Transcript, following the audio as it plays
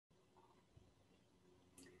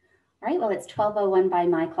All right, well, it's 12:01 by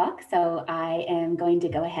my clock, so I am going to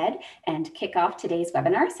go ahead and kick off today's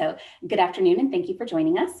webinar. So good afternoon and thank you for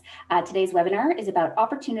joining us. Today's webinar is about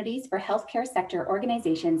opportunities for healthcare sector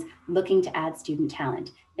organizations looking to add student talent.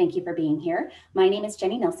 Thank you for being here. My name is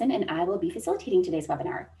Jennie Nilsson and I will be facilitating today's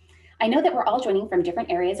webinar. I know that we're all joining from different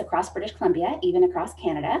areas across British Columbia, even across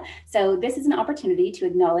Canada. So this is an opportunity to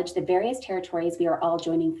acknowledge the various territories we are all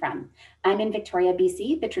joining from. I'm in Victoria,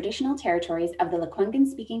 BC, the traditional territories of the Lekwungen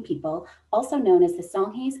speaking people, also known as the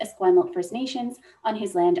Songhees Esquimalt First Nations, on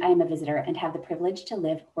whose land I am a visitor and have the privilege to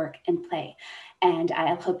live, work, and play. And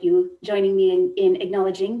I hope you joining me in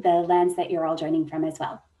acknowledging the lands that you're all joining from as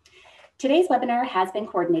well. Today's webinar has been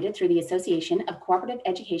coordinated through the Association of Cooperative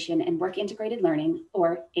Education and Work Integrated Learning,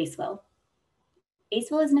 or ACE-WIL.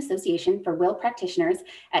 ACE-WIL is an association for WIL practitioners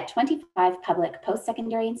at 25 public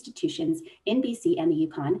post-secondary institutions in BC and the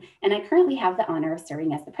Yukon, and I currently have the honor of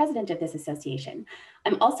serving as the president of this association.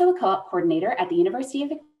 I'm also a co-op coordinator at the University of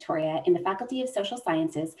Victoria in the Faculty of Social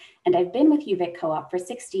Sciences, and I've been with UVic Co-op for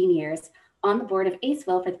 16 years, on the board of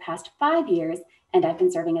ACE-WIL for the past 5 years, and I've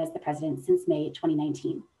been serving as the president since May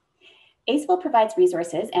 2019. ACE-WIL provides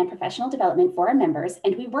resources and professional development for our members,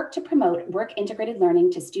 and we work to promote work-integrated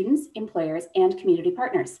learning to students, employers, and community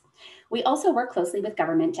partners. We also work closely with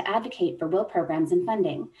government to advocate for WIL programs and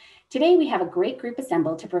funding. Today, we have a great group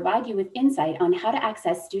assembled to provide you with insight on how to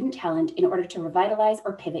access student talent in order to revitalize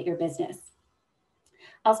or pivot your business.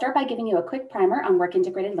 I'll start by giving you a quick primer on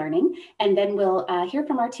work-integrated learning, and then we'll hear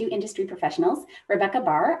from our two industry professionals, Rebekah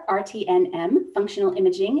Bahr, RTNM, Functional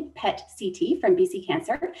Imaging, PET-CT from BC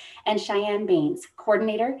Cancer, and Shianne Bains,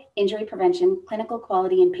 Coordinator, Injury Prevention, Clinical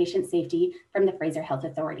Quality and Patient Safety from the Fraser Health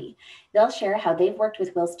Authority. They'll share how they've worked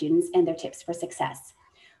with WIL students and their tips for success.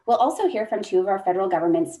 We'll also hear from two of our federal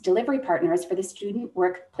government's delivery partners for the Student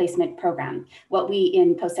Work Placement Program, what we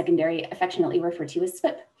in post-secondary affectionately refer to as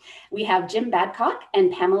SWPP. We have Jim Babcock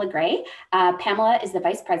and Pamela Gray. Pamela is the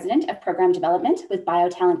Vice President of Program Development with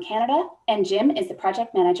BioTalent Canada, and Jim is the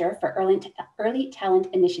Project Manager for Early Talent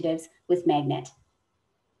Initiatives with Magnet.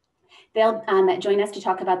 They'll join us to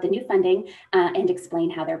talk about the new funding and explain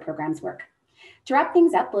how their programs work. To wrap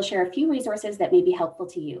things up, we'll share a few resources that may be helpful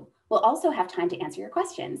to you. We'll also have time to answer your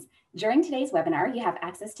questions. During today's webinar, you have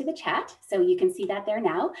access to the chat, so you can see that there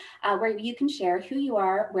now, where you can share who you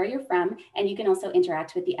are, where you're from, and you can also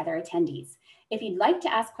interact with the other attendees. If you'd like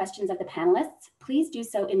to ask questions of the panelists, please do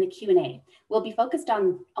so in the Q&A. We'll be focused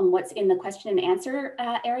on what's in the question and answer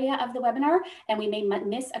area of the webinar, and we may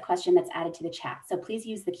miss a question that's added to the chat. So please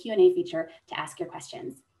use the Q&A feature to ask your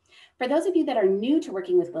questions. For those of you that are new to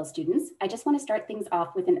working with WIL students, I just want to start things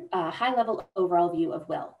off with a high-level overall view of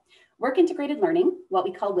WIL. Work-integrated learning, what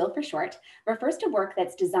we call WIL for short, refers to work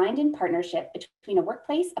that's designed in partnership between a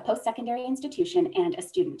workplace, a post-secondary institution, and a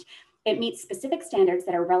student. It meets specific standards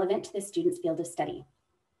that are relevant to the student's field of study.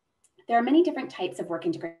 There are many different types of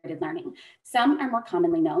work-integrated learning. Some are more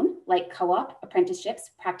commonly known, like co-op, apprenticeships,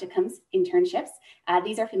 practicums, internships.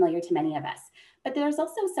 These are familiar to many of us. But there's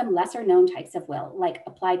also some lesser known types of WIL, like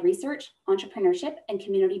applied research, entrepreneurship, and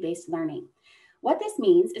community-based learning. What this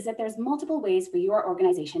means is that there's multiple ways for your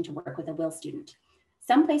organization to work with a WIL student.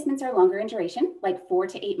 Some placements are longer in duration, like 4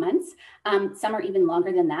 to 8 months. Some are even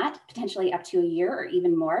longer than that, potentially up to a year or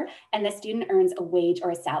even more, and the student earns a wage or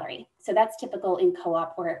a salary. So that's typical in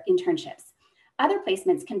co-op or internships. Other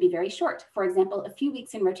placements can be very short, for example, a few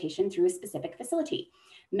weeks in rotation through a specific facility.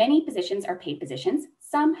 Many positions are paid positions,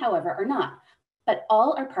 some, however, are not. But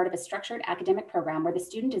all are part of a structured academic program where the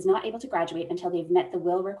student is not able to graduate until they've met the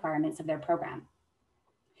WIL requirements of their program.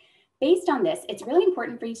 Based on this, it's really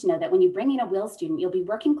important for you to know that when you bring in a WIL student, you'll be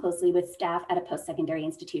working closely with staff at a post-secondary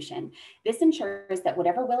institution. This ensures that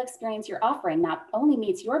whatever WIL experience you're offering not only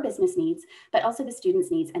meets your business needs, but also the student's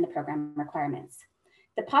needs and the program requirements.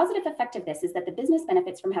 The positive effect of this is that the business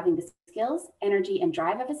benefits from having the skills, energy, and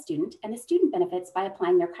drive of a student, and the student benefits by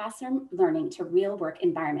applying their classroom learning to real work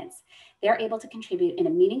environments. They're able to contribute in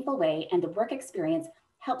a meaningful way, and the work experience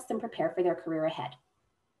helps them prepare for their career ahead.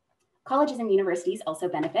 Colleges and universities also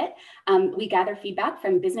benefit. We gather feedback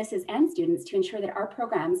from businesses and students to ensure that our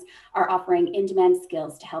programs are offering in-demand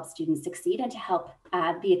skills to help students succeed and to help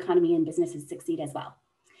the economy and businesses succeed as well.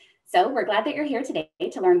 So we're glad that you're here today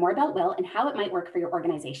to learn more about WIL and how it might work for your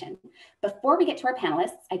organization. Before we get to our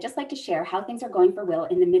panelists, I'd just like to share how things are going for WIL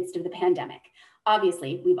in the midst of the pandemic.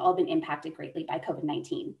 Obviously, we've all been impacted greatly by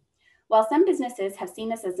COVID-19. While some businesses have seen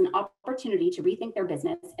this as an opportunity to rethink their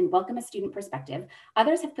business and welcome a student perspective,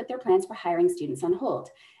 others have put their plans for hiring students on hold.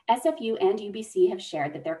 SFU and UBC have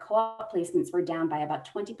shared that their co-op placements were down by about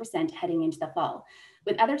 20% heading into the fall.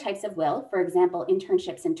 With other types of WIL, for example,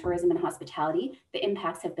 internships in tourism and hospitality, the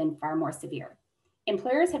impacts have been far more severe.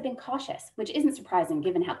 Employers have been cautious, which isn't surprising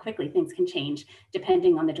given how quickly things can change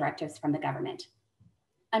depending on the directives from the government.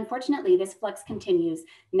 Unfortunately, this flux continues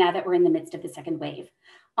now that we're in the midst of the second wave.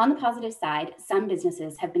 On the positive side, some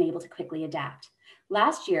businesses have been able to quickly adapt.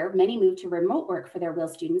 Last year, many moved to remote work for their WIL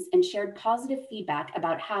students and shared positive feedback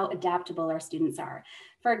about how adaptable our students are.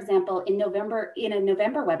 For example, in a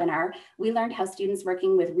November webinar, we learned how students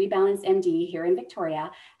working with Rebalance MD here in Victoria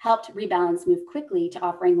helped Rebalance move quickly to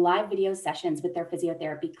offering live video sessions with their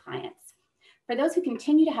physiotherapy clients. For those who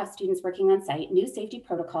continue to have students working on site, new safety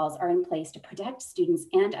protocols are in place to protect students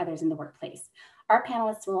and others in the workplace. Our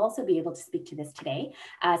panelists will also be able to speak to this today.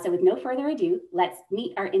 So with no further ado, let's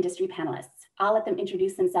meet our industry panelists. I'll let them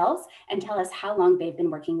introduce themselves and tell us how long they've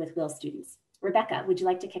been working with WIL students. Rebekah, would you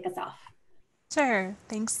like to kick us off? Sure.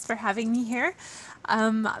 Thanks for having me here.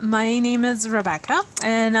 My name is Rebekah,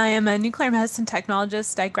 and I am a nuclear medicine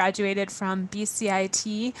technologist. I graduated from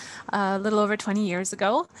BCIT a little over 20 years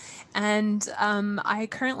ago, and I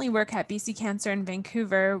currently work at BC Cancer in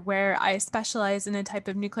Vancouver, where I specialize in a type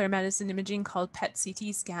of nuclear medicine imaging called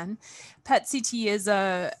PET-CT scan. PET-CT is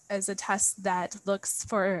a test that looks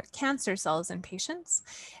for cancer cells in patients.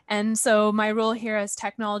 And so my role here as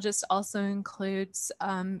technologist also includes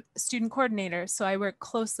student coordinator. So I work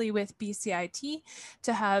closely with BCIT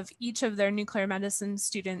to have each of their nuclear medicine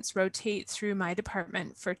students rotate through my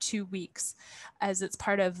department for 2 weeks, as it's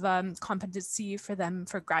part of competency for them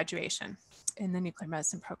for graduation in the nuclear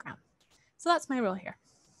medicine program. So that's my role here.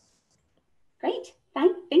 Great,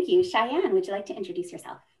 thank you. Shianne, would you like to introduce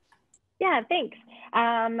yourself? Yeah, thanks.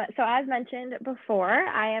 So as mentioned before,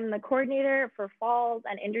 I am the coordinator for falls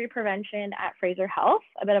and injury prevention at Fraser Health,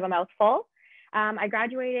 a bit of a mouthful. I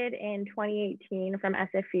graduated in 2018 from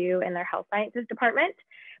SFU in their health sciences department.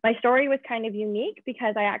 My story was kind of unique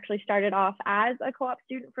because I actually started off as a co-op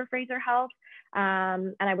student for Fraser Health,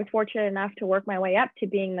 and I was fortunate enough to work my way up to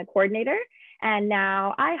being the coordinator, and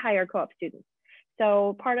now I hire co-op students.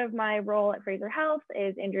 So part of my role at Fraser Health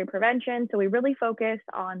is injury prevention. So we really focus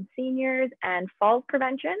on seniors and falls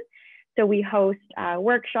prevention. So we host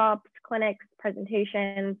workshops, clinics,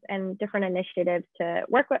 presentations, and different initiatives to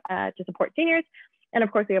work with, to support seniors. And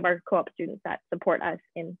of course, we have our co-op students that support us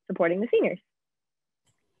in supporting the seniors.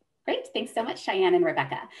 Great, thanks so much, Shianne and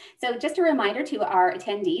Rebekah. So just a reminder to our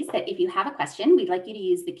attendees that if you have a question, we'd like you to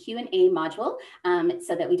use the Q&A module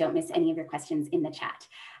so that we don't miss any of your questions in the chat.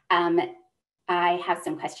 I have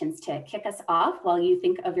some questions to kick us off while you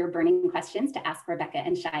think of your burning questions to ask Rebekah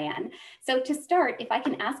and Shianne. So to start, if I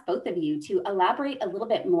can ask both of you to elaborate a little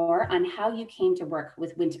bit more on how you came to work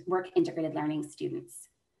with work integrated learning students.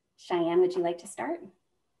 Shianne, would you like to start?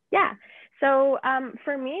 Yeah, so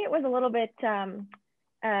for me, it was a little bit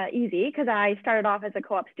easy because I started off as a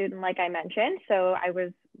co-op student, like I mentioned. So I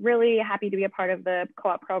was really happy to be a part of the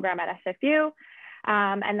co-op program at SFU.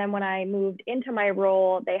 And then when I moved into my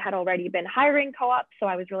role, they had already been hiring co-ops. So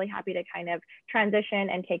I was really happy to kind of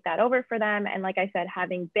transition and take that over for them. And like I said,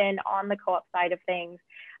 having been on the co-op side of things,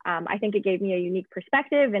 I think it gave me a unique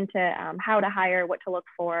perspective into how to hire, what to look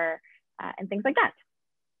for, and things like that.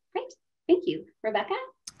 Great, thank you. Rebekah?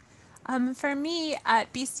 For me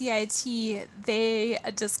at BCIT, they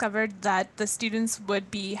discovered that the students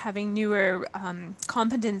would be having newer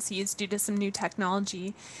competencies due to some new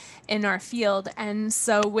technology in our field. And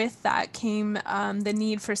so with that came the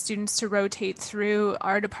need for students to rotate through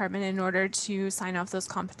our department in order to sign off those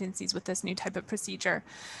competencies with this new type of procedure.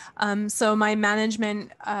 So my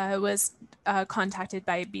management was contacted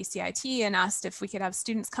by BCIT and asked if we could have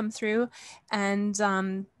students come through, and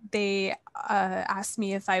they asked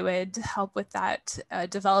me if I would help with that,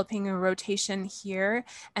 developing a rotation here,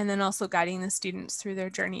 and then also guiding the students through their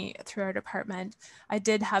journey through our department. I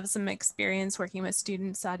did have some experience working with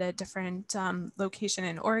students at a different location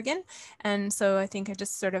in Oregon, and so I think I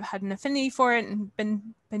just sort of had an affinity for it and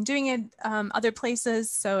been doing it other places,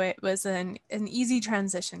 so it was an easy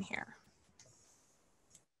transition here.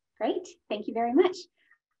 Great, thank you very much.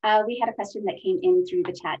 We had a question that came in through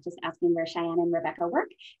the chat just asking where Shianne and Rebekah work.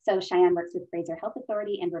 So Shianne works with Fraser Health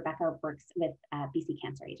Authority and Rebekah works with BC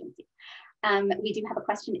Cancer Agency. We do have a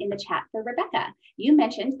question in the chat for Rebekah. You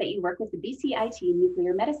mentioned that you work with the BCIT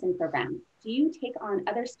Nuclear Medicine Program. Do you take on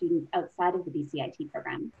other students outside of the BCIT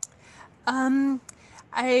program?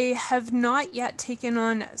 I have not yet taken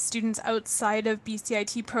on students outside of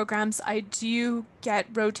BCIT programs. I do get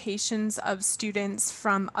rotations of students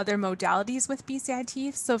from other modalities with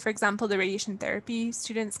BCIT. So for example, the radiation therapy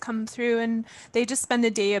students come through and they just spend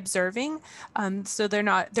a day observing. So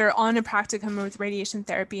they're on a practicum with radiation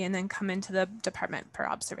therapy and then come into the department for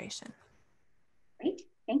observation. Great,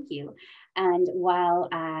 thank you. And while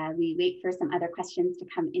we wait for some other questions to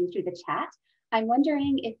come in through the chat, I'm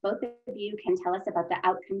wondering if both of you can tell us about the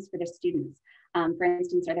outcomes for the students. For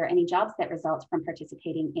instance, are there any jobs that result from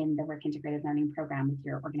participating in the Work Integrated Learning program with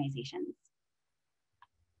your organizations?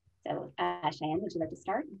 So Shianne, would you like to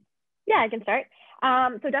start? Yeah, I can start.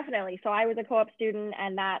 So definitely. So I was a co-op student,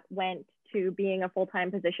 and that went to being a full-time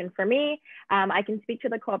position for me. I can speak to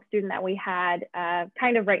the co-op student that we had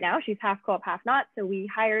kind of right now. She's half co-op, half not. So we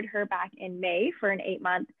hired her back in May for an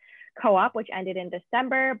 8-month co-op, which ended in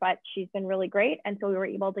December, but she's been really great. And so we were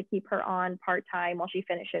able to keep her on part-time while she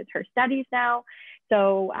finishes her studies now.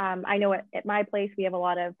 So I know at my place, we have a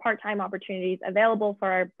lot of part-time opportunities available for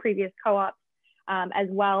our previous co-ops, as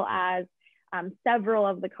well as several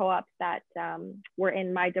of the co-ops that were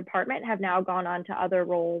in my department have now gone on to other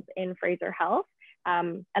roles in Fraser Health.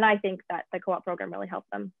 And I think that the co-op program really helped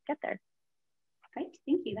them get there. Great,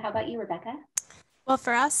 thank you. How about you, Rebekah? Well,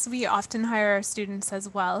 for us, we often hire our students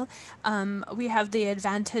as well. We have the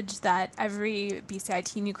advantage that every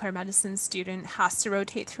BCIT nuclear medicine student has to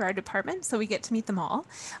rotate through our department, so we get to meet them all.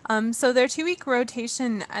 So their 2-week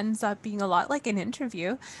rotation ends up being a lot like an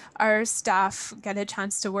interview. Our staff get a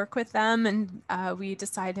chance to work with them, and we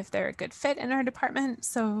decide if they're a good fit in our department.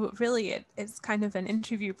 So really, it's kind of an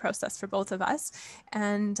interview process for both of us.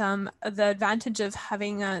 And the advantage of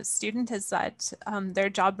having a student is that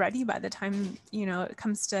they're job ready by the time, it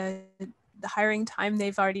comes to the hiring time.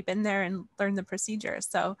 They've already been there and learned the procedure.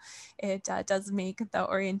 So it does make the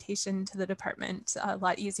orientation to the department a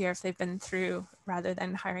lot easier if they've been through rather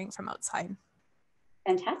than hiring from outside.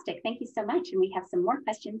 Fantastic, thank you so much. And we have some more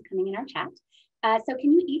questions coming in our chat. So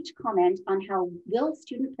can you each comment on how WIL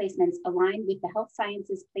student placements align with the Health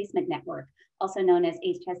Sciences Placement Network, also known as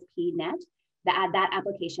HSP-Net, that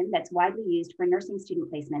application that's widely used for nursing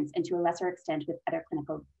student placements and to a lesser extent with other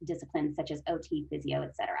clinical disciplines such as OT, physio,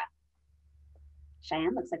 etc.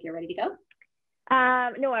 Shianne, looks like you're ready to go.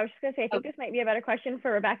 No, I was just going to say, I think this might be a better question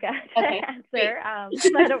for Rebekah to answer.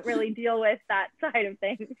 I don't really deal with that side of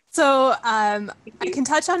things. So I can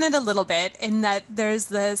touch on it a little bit in that there's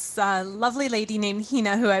this lovely lady named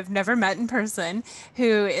Hina who I've never met in person,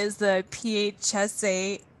 who is the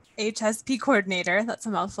PHSA HSP coordinator, that's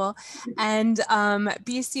a mouthful, and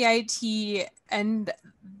BCIT and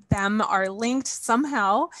them are linked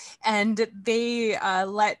somehow, and they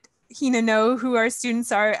let Hina know who our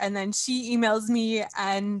students are, and then she emails me,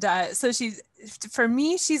 and so for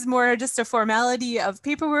me, she's more just a formality of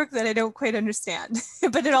paperwork that I don't quite understand,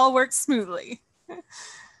 but it all works smoothly.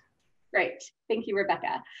 Great, thank you,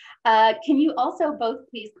 Rebekah. Can you also both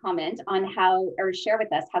please comment on how, or share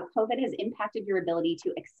with us how COVID has impacted your ability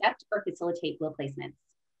to accept or facilitate WIL placements?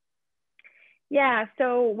 Yeah,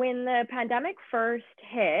 so when the pandemic first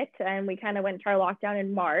hit and we kind of went to our lockdown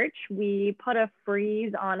in March, we put a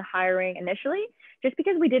freeze on hiring initially, just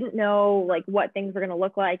because we didn't know what things were going to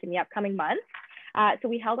look like in the upcoming months. So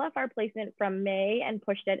we held off our placement from May and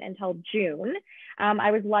pushed it until June.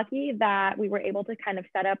 I was lucky that we were able to kind of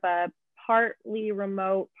set up a partly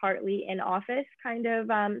remote, partly in office kind of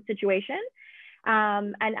situation.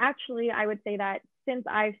 And actually, I would say that since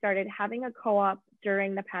I've started, having a co-op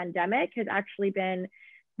during the pandemic has actually been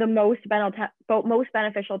the most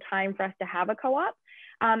beneficial time for us to have a co-op.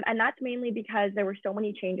 And that's mainly because there were so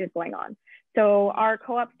many changes going on. So our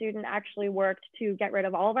co-op student actually worked to get rid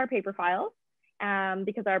of all of our paper files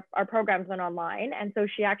because our programs went online. And so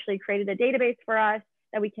she actually created a database for us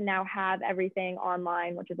that we can now have everything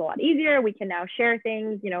online, which is a lot easier. We can now share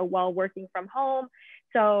things, while working from home.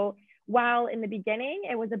 So while in the beginning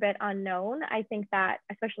it was a bit unknown, I think that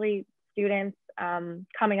especially students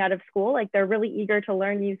coming out of school, they're really eager to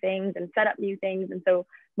learn new things and set up new things. And so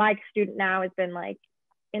my student now has been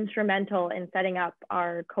instrumental in setting up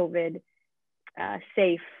our COVID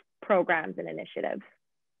safe programs and initiatives.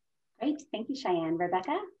 Great, thank you, Shianne.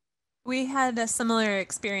 Rebekah? We had a similar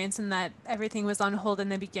experience in that everything was on hold in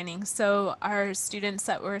the beginning. So our students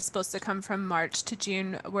that were supposed to come from March to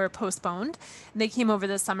June were postponed. They came over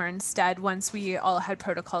the summer instead once we all had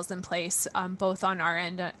protocols in place, both on our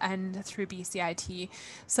end and through BCIT.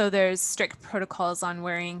 So there's strict protocols on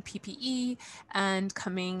wearing PPE and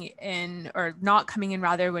coming in, or not coming in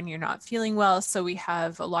rather, when you're not feeling well. So we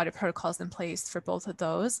have a lot of protocols in place for both of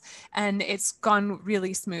those. And it's gone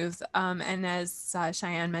really smooth. And as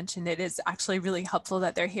Shianne mentioned, it is actually really helpful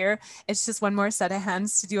that they're here. It's just one more set of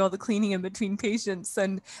hands to do all the cleaning in between patients,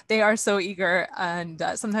 and they are so eager, and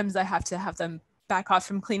sometimes I have to have them back off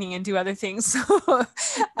from cleaning and do other things.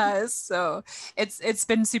 So it's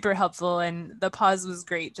been super helpful, and the pause was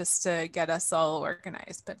great just to get us all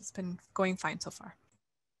organized, but it's been going fine so far.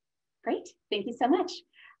 Great, thank you so much.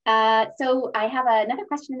 So I have another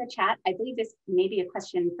question in the chat. I believe this may be a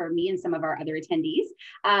question for me and some of our other attendees.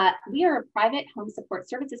 We are a private home support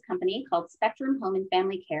services company called Spectrum Home and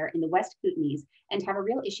Family Care in the West Kootenays and have a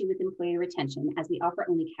real issue with employee retention as we offer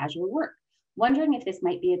only casual work. Wondering if this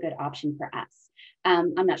might be a good option for us.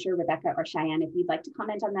 I'm not sure, Rebekah or Shianne, if you'd like to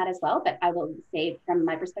comment on that as well, but I will say from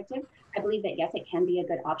my perspective, I believe that yes, it can be a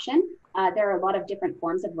good option. There are a lot of different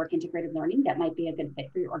forms of work integrated learning that might be a good fit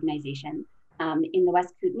for your organization. In the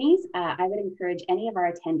West Kootenays, I would encourage any of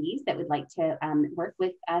our attendees that would like to work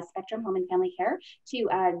with Spectrum Home and Family Care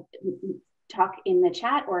to talk in the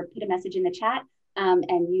chat or put a message in the chat,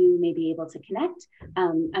 and you may be able to connect.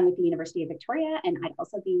 I'm with the University of Victoria, and I'd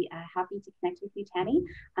also be happy to connect with you, Tammy,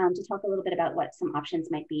 to talk a little bit about what some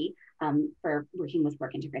options might be for working with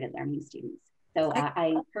work integrated learning students. So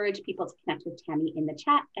I encourage people to connect with Tammy in the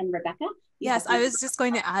chat. And Rebekah? Yes, I was just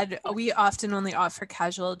going to add, we often only offer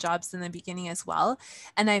casual jobs in the beginning as well.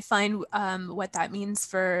 And I find what that means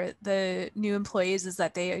for the new employees is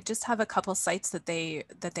that they just have a couple sites that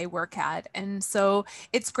they work at. And so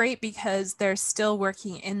it's great because they're still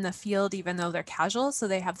working in the field, even though they're casual. So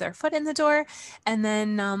they have their foot in the door. And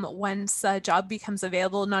then once a job becomes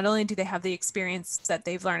available, not only do they have the experience that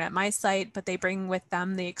they've learned at my site, but they bring with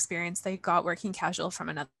them the experience they got working casual from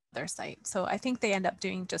another site. So I think they end up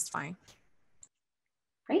doing just fine.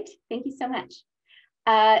 Great, thank you so much.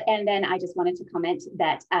 And then I just wanted to comment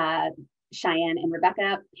that Shianne and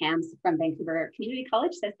Rebekah, Pam's from Vancouver Community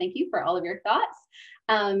College, says thank you for all of your thoughts.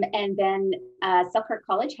 And then Selkirk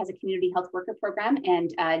College has a community health worker program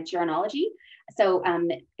and gerontology. So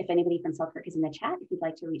if anybody from Selkirk is in the chat, if you'd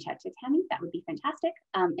like to reach out to Tammy, that would be fantastic.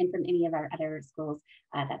 And from any of our other schools,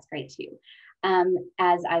 that's great too.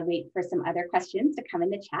 As I wait for some other questions to come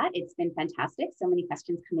in the chat, it's been fantastic. So many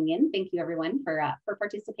questions coming in. Thank you everyone for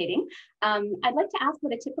participating. I'd like to ask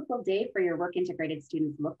what a typical day for your work integrated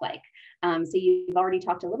students look like. So you've already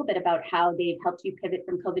talked a little bit about how they've helped you pivot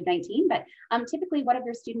from COVID-19, but typically what have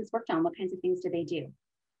your students worked on? What kinds of things do they do?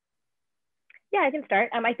 Yeah, I can start.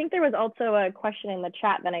 I think there was also a question in the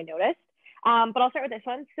chat that I noticed, but I'll start with this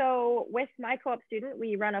one. So with my co-op student,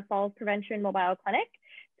 we run a falls prevention mobile clinic.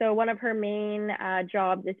 So one of her main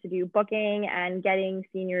jobs is to do booking and getting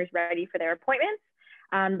seniors ready for their appointments.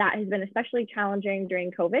 That has been especially challenging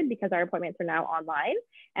during COVID because our appointments are now online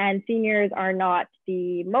and seniors are not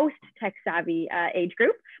the most tech savvy age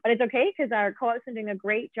group, but it's okay because our co-op's been doing a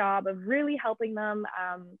great job of really helping them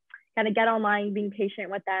kind of get online, being patient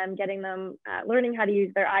with them, getting them learning how to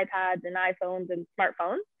use their iPads and iPhones and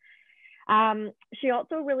smartphones. She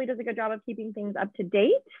also really does a good job of keeping things up to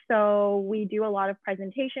date. So we do a lot of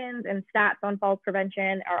presentations and stats on falls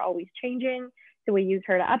prevention are always changing. So we use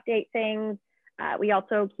her to update things. We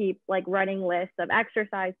also keep like running lists of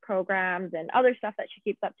exercise programs and other stuff that she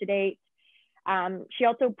keeps up to date. She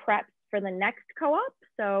also preps for the next co-op.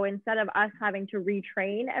 So instead of us having to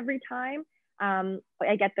retrain every time,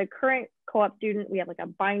 I get the current co-op student, we have like a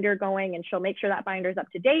binder going and she'll make sure that binder is up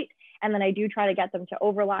to date. And then I do try to get them to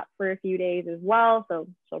overlap for a few days as well. So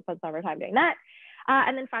she'll put some of her time doing that.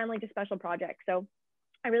 And then finally, just special projects. So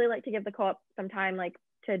I really like to give the co-op some time like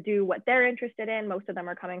to do what they're interested in. Most of them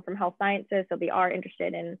are coming from health sciences. So they are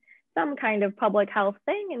interested in some kind of public health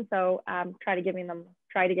thing. And so try to give them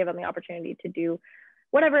the opportunity to do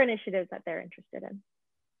whatever initiatives that they're interested in.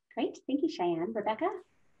 Great, thank you, Shianne. Rebekah?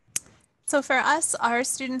 So for us, our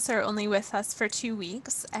students are only with us for 2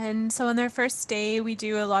 weeks. And so on their first day, we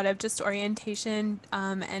do a lot of just orientation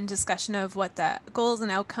and discussion of what the goals and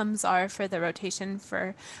outcomes are for the rotation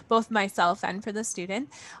for both myself and for the student.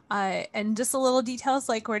 And just a little details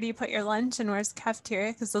like where do you put your lunch and where's the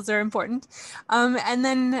cafeteria, because those are important. And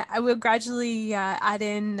then I will gradually add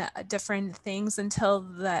in different things until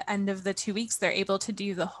the end of the 2 weeks. They're able to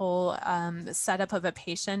do the whole setup of a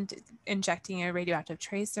patient, injecting a radioactive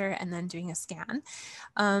tracer and then doing a scan.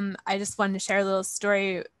 I just wanted to share a little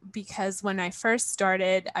story because when I first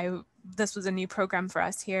started, this was a new program for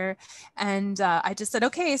us here. And I just said,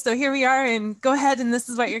 okay, so here we are and go ahead and this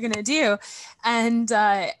is what you're going to do. And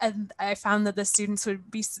I found that the students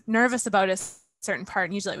would be nervous about a certain part,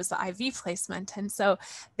 and usually it was the IV placement. And so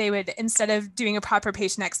they would, instead of doing a proper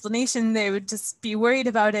patient explanation, they would just be worried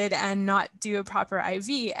about it and not do a proper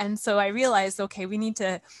IV. And so I realized, okay, we need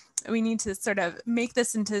to sort of make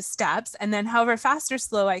this into steps, and then however fast or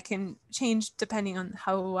slow I can change depending on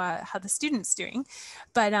how the student's doing.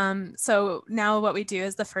 But so now what we do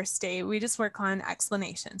is the first day we just work on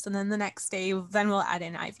explanations, and then the next day we'll add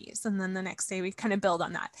in IVs, and then the next day we kind of build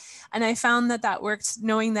on that. And I found that worked,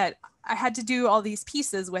 knowing that I had to do all these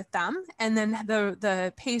pieces with them, and then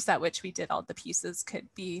the pace at which we did all the pieces could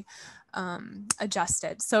be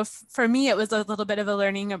adjusted. So for me, it was a little bit of a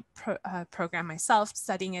learning program myself,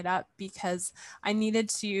 setting it up, because I needed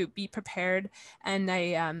to be prepared.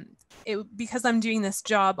 And because I'm doing this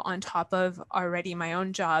job on top of already my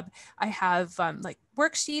own job, I have like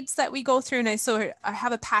worksheets that we go through, and I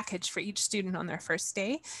have a package for each student on their first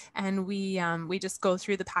day, and we just go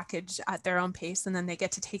through the package at their own pace, and then they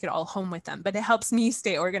get to take it all home with them. But it helps me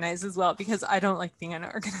stay organized as well, because I don't like being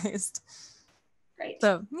unorganized. Great.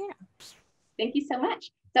 So yeah. Thank you so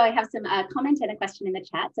much. So I have some comment and a question in the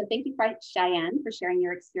chat. So thank you, Shianne, for sharing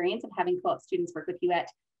your experience of having co-op students work with you at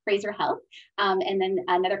Fraser Health. And then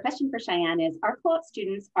another question for Shianne is, our co-op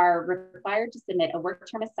students are required to submit a work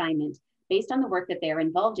term assignment based on the work that they are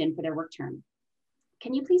involved in for their work term.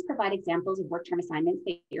 Can you please provide examples of work term assignments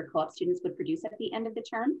that your co-op students would produce at the end of the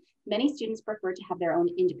term? Many students prefer to have their own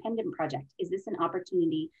independent project. Is this an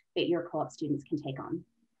opportunity that your co-op students can take on?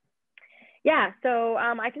 Yeah, so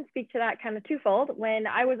I can speak to that kind of twofold. When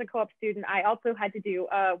I was a co-op student, I also had to do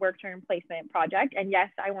a work term placement project. And yes,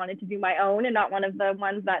 I wanted to do my own and not one of the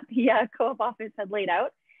ones that the co-op office had laid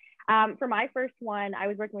out. For my first one, I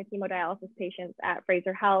was working with hemodialysis patients at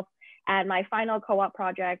Fraser Health. And my final co-op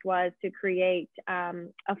project was to create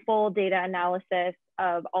a full data analysis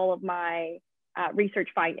of all of my research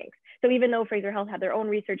findings. So even though Fraser Health had their own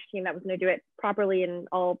research team that was going to do it properly and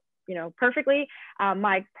all perfectly,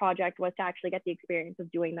 my project was to actually get the experience of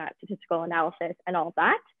doing that statistical analysis and all of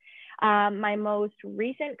that. My most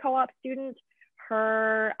recent co-op student,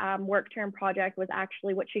 her work term project was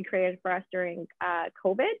actually what she created for us during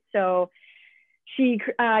COVID. So she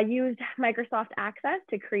used Microsoft Access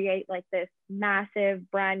to create like this massive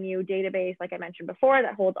brand new database, like I mentioned before,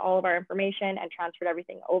 that holds all of our information and transferred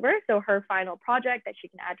everything over. So her final project that she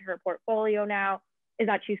can add to her portfolio now is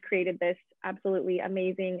that she's created this absolutely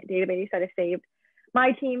amazing database that has saved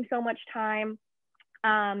my team so much time.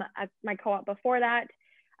 My co-op before that,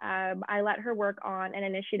 I let her work on an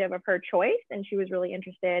initiative of her choice, and she was really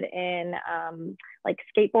interested in like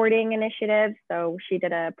skateboarding initiatives. So she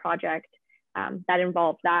did a project that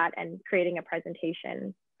involved that and creating a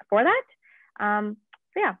presentation for that. So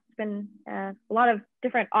yeah, it's been a lot of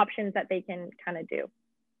different options that they can kind of do.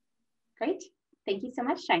 Great. Thank you so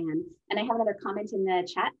much, Shianne. And I have another comment in the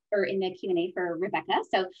chat or in the Q&A for Rebekah.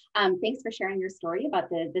 So thanks for sharing your story about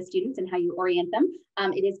the students and how you orient them.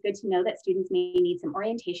 It is good to know that students may need some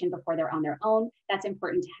orientation before they're on their own. That's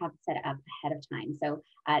important to have set up ahead of time. So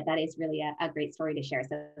that is really a great story to share.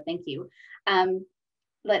 So thank you.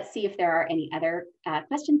 Let's see if there are any other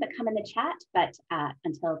questions that come in the chat, but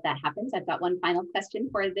until that happens, I've got one final question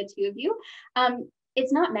for the two of you.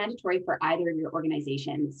 It's not mandatory for either of your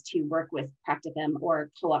organizations to work with practicum or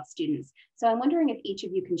co-op students. So I'm wondering if each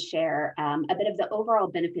of you can share a bit of the overall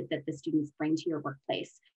benefit that the students bring to your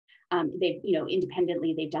workplace. They've,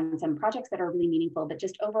 independently, they've done some projects that are really meaningful, but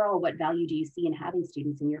just overall, what value do you see in having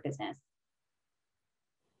students in your business?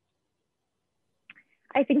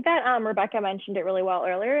 I think that Rebekah mentioned it really well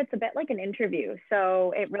earlier. It's a bit like an interview.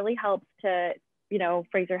 So it really helps to,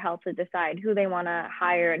 Fraser Health to decide who they want to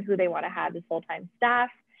hire and who they want to have as full-time staff.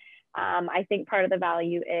 I think part of the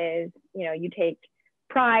value is, you take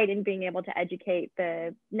pride in being able to educate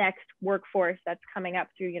the next workforce that's coming up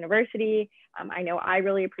through university. I know I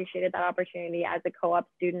really appreciated that opportunity as a co-op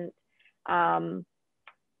student.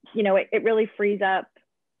 It really frees up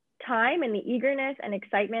time, and the eagerness and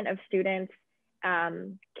excitement of students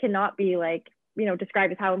cannot be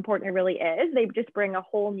described as how important it really is. They just bring a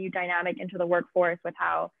whole new dynamic into the workforce with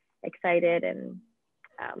how excited and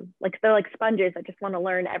they're like sponges that just want to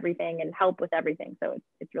learn everything and help with everything. So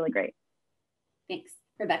it's really great. Thanks.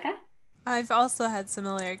 Rebekah? I've also had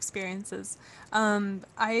similar experiences.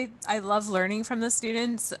 I love learning from the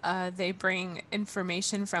students. They bring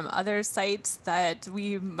information from other sites that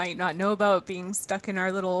we might not know about, being stuck in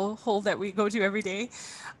our little hole that we go to every day.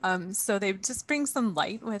 So they just bring some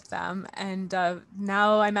light with them. And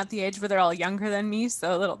now I'm at the age where they're all younger than me,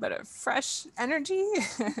 so a little bit of fresh energy.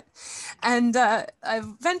 And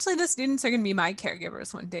eventually the students are going to be my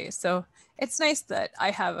caregivers one day. So it's nice that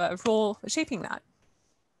I have a role shaping that.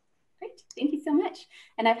 Great, thank you so much.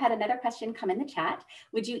 And I've had another question come in the chat.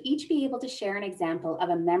 Would you each be able to share an example of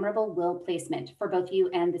a memorable WIL placement for both you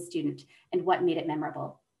and the student, and what made it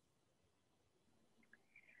memorable?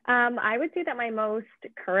 I would say that my most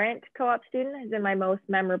current co-op student has been my most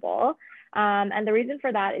memorable. And the reason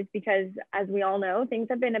for that is because, as we all know, things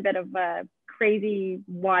have been a bit of a crazy,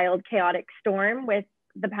 wild, chaotic storm with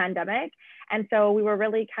the pandemic. And so we were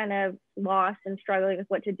really kind of lost and struggling with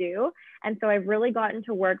what to do. And so I've really gotten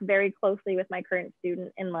to work very closely with my current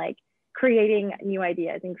student in creating new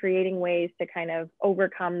ideas and creating ways to kind of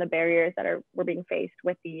overcome the barriers that we're being faced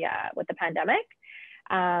with the pandemic.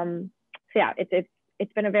 So yeah,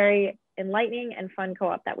 it's been a very enlightening and fun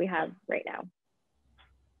co-op that we have right now.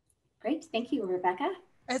 Great, thank you, Rebekah.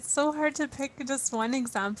 It's so hard to pick just one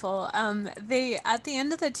example. They, at the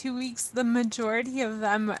end of the 2 weeks, the majority of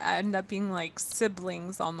them end up being like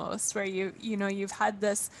siblings almost, where you know, you've had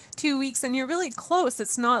this 2 weeks and you're really close.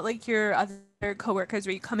 It's not like your other coworkers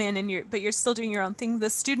where you come in and but you're still doing your own thing.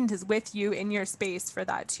 The student is with you in your space for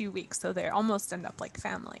that 2 weeks. So they almost end up like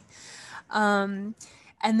family. And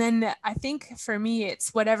then I think for me,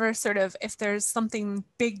 it's whatever sort of, if there's something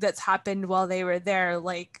big that's happened while they were there,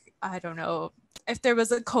 like, I don't know, if there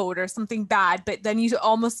was a code or something bad, but then you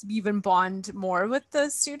almost even bond more with the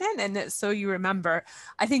student, and so you remember.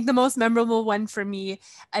 I think the most memorable one for me,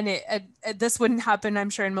 and this wouldn't happen, I'm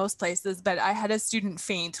sure, in most places, but I had a student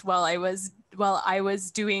faint while I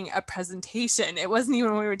was doing a presentation. It wasn't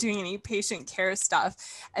even when we were doing any patient care stuff,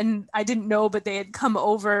 and I didn't know, but they had come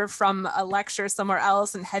over from a lecture somewhere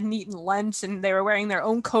else and hadn't eaten lunch, and they were wearing their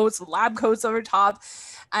own coats with lab coats over top.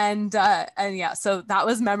 And yeah, so that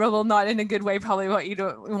was memorable, not in a good way, probably what you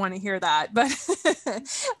don't want to hear that, but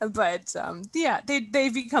yeah, they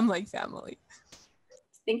become like family.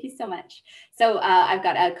 Thank you so much. So I've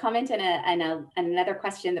got a comment and another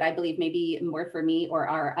question that I believe may be more for me or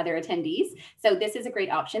our other attendees. So this is a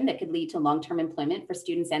great option that could lead to long-term employment for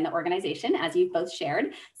students and the organization, as you've both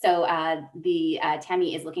shared. So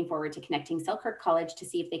Tammy is looking forward to connecting Selkirk College to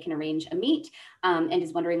see if they can arrange a meet, and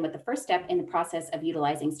is wondering what the first step in the process of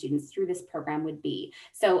utilizing students through this program would be.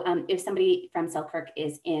 So if somebody from Selkirk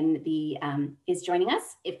is is joining us,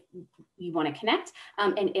 if you want to connect,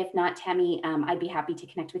 and if not, Tammy, I'd be happy to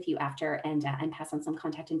connect with you after and pass on some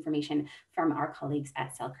contact information from our colleagues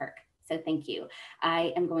at Selkirk. So thank you.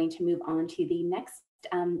 I am going to move on to the next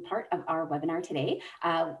part of our webinar today,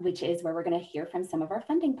 which is where we're going to hear from some of our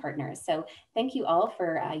funding partners. So thank you all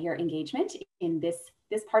for your engagement in this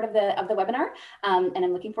part of the webinar, and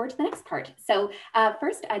I'm looking forward to the next part. So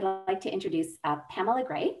first, I'd like to introduce Pamela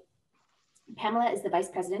Gray. Pamela is the Vice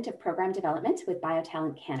President of Program Development with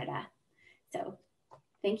BioTalent Canada. So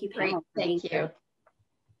thank you, Pamela. Great, thank you.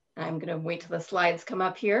 I'm going to wait till the slides come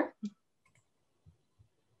up here.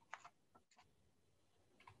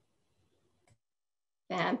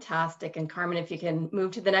 Fantastic. And Carmen, if you can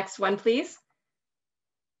move to the next one, please.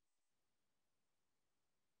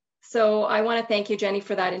 So I want to thank you, Jennie,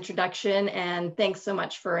 for that introduction, and thanks so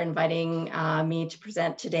much for inviting me to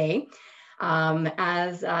present today.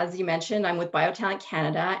 As you mentioned, I'm with BioTalent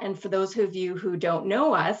Canada, and for those of you who don't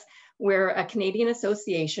know us, we're a Canadian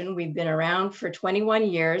association. We've been around for 21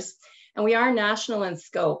 years, and we are national in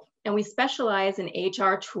scope, and we specialize in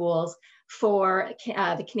HR tools for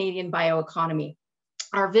the Canadian bioeconomy.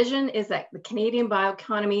 Our vision is that the Canadian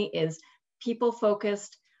bioeconomy is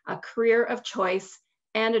people-focused, a career of choice,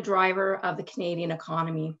 and a driver of the Canadian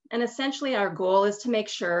economy. And essentially, our goal is to make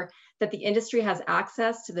sure that the industry has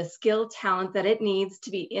access to the skilled talent that it needs to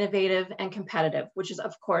be innovative and competitive, which is,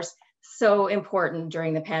 of course, so important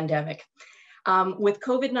during the pandemic. With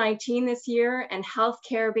COVID-19 this year and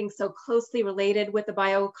healthcare being so closely related with the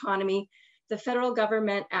bioeconomy, the federal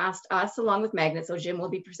government asked us, along with Magnet, so Jim will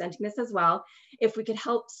be presenting this as well, if we could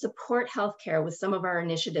help support healthcare with some of our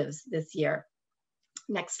initiatives this year.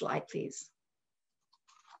 Next slide, please.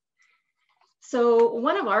 So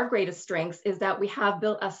one of our greatest strengths is that we have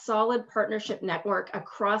built a solid partnership network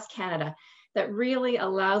across Canada that really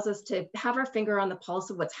allows us to have our finger on the pulse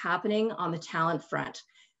of what's happening on the talent front.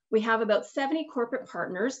 We have about 70 corporate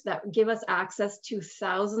partners that give us access to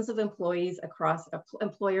thousands of employees across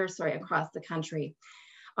the country.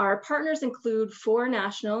 Our partners include 4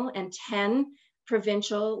 national and 10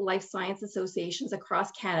 provincial life science associations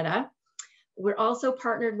across Canada. We're also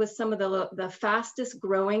partnered with some of the fastest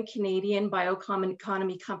growing Canadian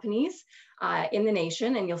bioeconomy companies in the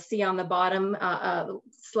nation. And you'll see on the bottom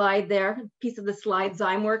slide there, piece of the slide,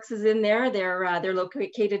 Zymeworks is in there. They're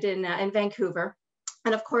located in Vancouver.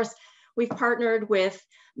 And of course, we've partnered with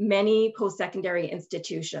many post-secondary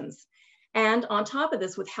institutions. And on top of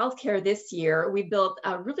this, with healthcare this year, we built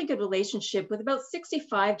a really good relationship with about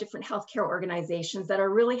 65 different healthcare organizations that are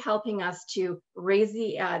really helping us to raise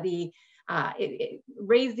the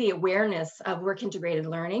awareness of work integrated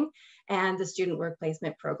learning and the student work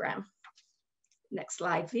placement program. Next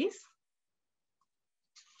slide, please.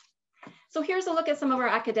 So here's a look at some of our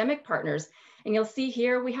academic partners. And you'll see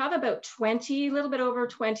here, we have about 20, a little bit over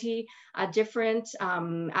 20 different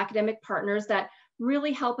academic partners that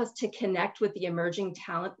really help us to connect with the emerging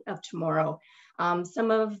talent of tomorrow.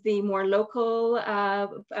 Some of the more local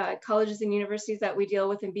colleges and universities that we deal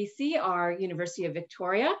with in BC are University of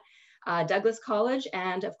Victoria, Douglas College,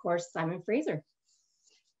 and of course, Simon Fraser.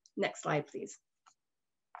 Next slide, please.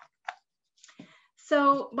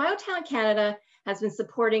 So BioTalent Canada has been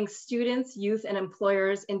supporting students, youth, and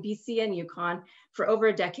employers in BC and Yukon for over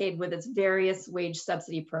a decade with its various wage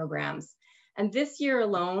subsidy programs. And this year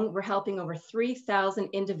alone, we're helping over 3,000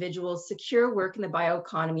 individuals secure work in the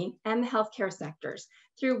bioeconomy and the healthcare sectors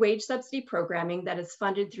through wage subsidy programming that is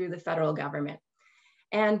funded through the federal government.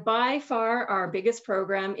 And by far, our biggest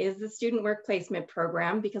program is the Student Work Placement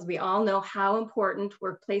Program, because we all know how important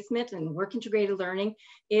work placement and work integrated learning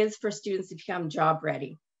is for students to become job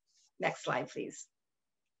ready. Next slide, please.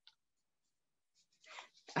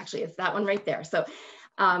 Actually, it's that one right there. So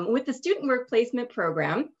with the Student Work Placement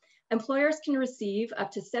Program, employers can receive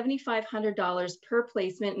up to $7,500 per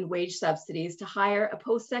placement in wage subsidies to hire a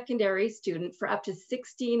post-secondary student for up to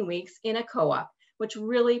 16 weeks in a co-op, which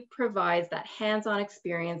really provides that hands-on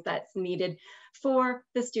experience that's needed for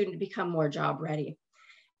the student to become more job ready.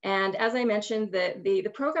 And as I mentioned,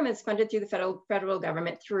 the program is funded through the federal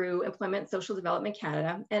government through Employment and Social Development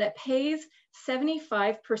Canada, and it pays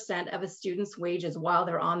 75% of a student's wages while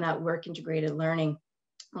they're on that work integrated learning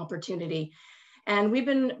opportunity. And we've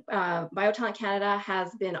been, BioTalent Canada has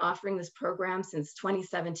been offering this program since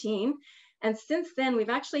 2017. And since then, we've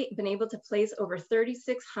actually been able to place over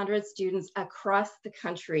 3,600 students across the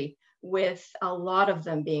country, with a lot of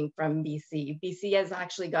them being from BC. BC has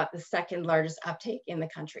actually got the second largest uptake in the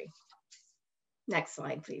country. Next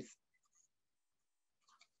slide, please.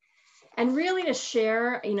 And really to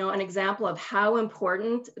share, an example of how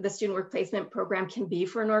important the Student Work Placement Program can be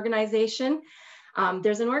for an organization,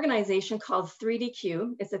 there's an organization called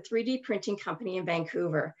 3DQ. It's a 3D printing company in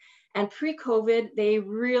Vancouver. And pre-COVID, they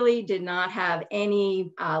really did not have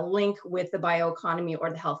any link with the bioeconomy or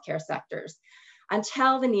the healthcare sectors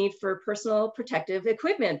until the need for personal protective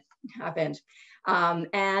equipment happened.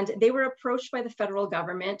 And they were approached by the federal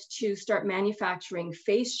government to start manufacturing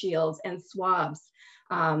face shields and swabs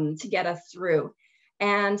to get us through.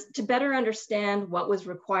 And to better understand what was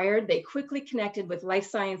required, they quickly connected with Life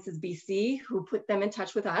Sciences BC, who put them in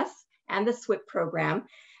touch with us and the SWPP program.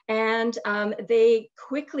 And they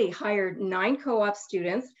quickly hired 9 co-op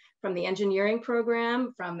students from the engineering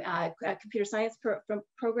program, from computer science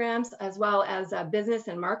programs, as well as business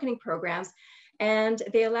and marketing programs. And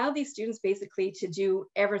they allowed these students basically to do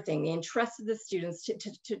everything. They entrusted the students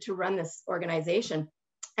to run this organization.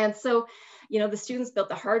 And so, the students built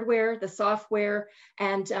the hardware, the software,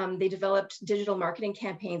 and they developed digital marketing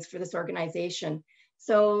campaigns for this organization.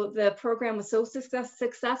 So the program was so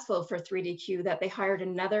successful for 3DQ that they hired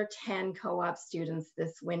another 10 co-op students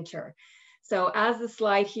this winter. So as the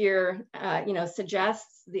slide here,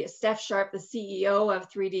 suggests, Steph Sharp, the CEO of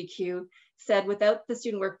 3DQ, said, without the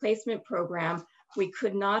Student Work Placement Program, we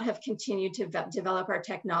could not have continued to develop our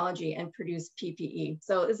technology and produce PPE.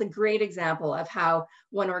 So it's a great example of how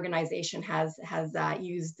one organization has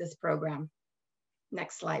used this program.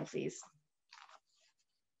 Next slide, please.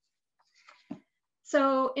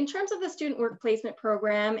 So in terms of the Student Work Placement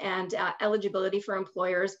Program and eligibility for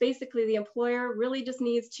employers, basically the employer really just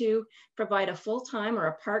needs to provide a full-time or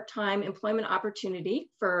a part-time employment opportunity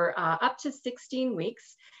for up to 16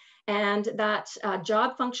 weeks. And that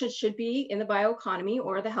job function should be in the bioeconomy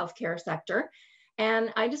or the healthcare sector.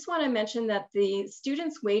 And I just want to mention that the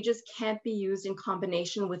students' wages can't be used in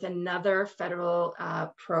combination with another federal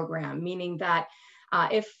program, meaning that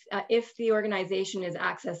if the organization is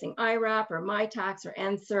accessing IRAP or MyTax or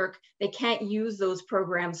NSERC, they can't use those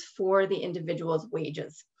programs for the individual's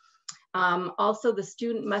wages. Also, the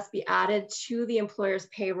student must be added to the employer's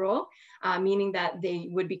payroll, meaning that they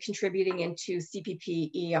would be contributing into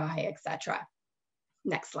CPP, EI, etc.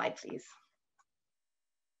 Next slide, please.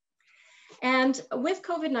 And with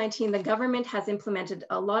COVID-19, the government has implemented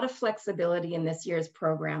a lot of flexibility in this year's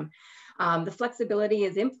program. The flexibility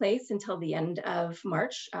is in place until the end of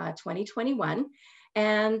March 2021.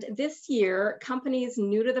 And this year, companies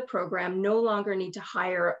new to the program no longer need to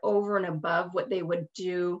hire over and above what they would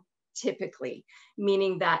do typically,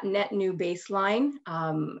 meaning that net new baseline,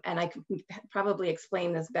 and I could probably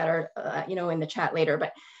explain this better in the chat later,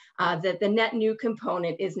 but the net new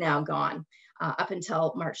component is now gone up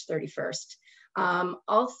until March 31st.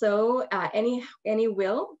 Also, any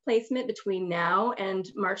WIL placement between now and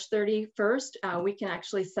March 31st, we can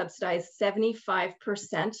actually subsidize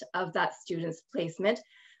 75% of that student's placement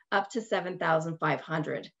up to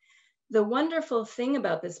 $7,500. The wonderful thing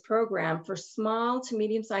about this program for small to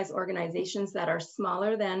medium-sized organizations that are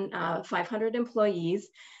smaller than 500 employees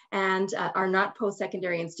and are not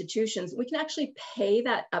post-secondary institutions, we can actually pay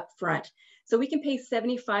that upfront. So we can pay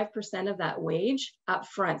 75% of that wage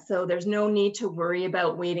upfront. So there's no need to worry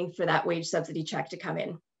about waiting for that wage subsidy check to come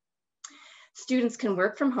in. Students can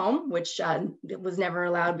work from home, which was never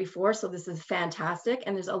allowed before. So this is fantastic.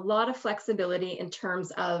 And there's a lot of flexibility in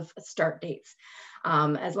terms of start dates.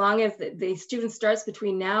 As long as the student starts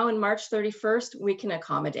between now and March 31st, we can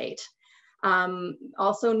accommodate.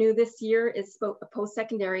 Also new this year is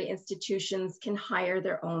post-secondary institutions can hire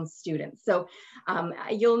their own students. So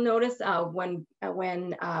you'll notice when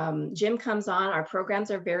Jim comes on, our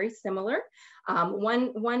programs are very similar.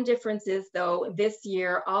 One difference is though, this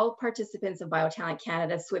year, all participants of BioTalent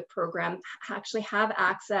Canada SWPP program actually have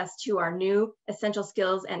access to our new Essential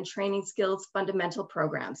Skills and Training Skills Fundamental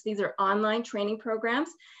programs. These are online training programs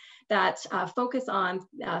that focus on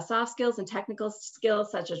soft skills and technical skills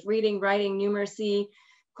such as reading, writing, numeracy,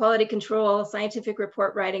 quality control, scientific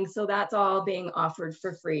report writing. So that's all being offered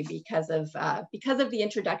for free because of the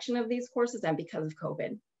introduction of these courses and because of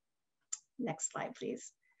COVID. Next slide,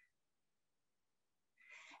 please.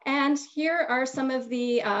 And here are some of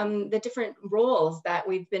the different roles that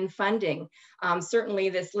we've been funding. Certainly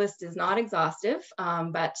this list is not exhaustive,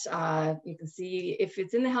 but you can see if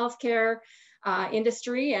it's in the healthcare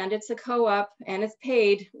industry and it's a co-op and it's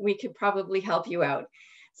paid, we could probably help you out.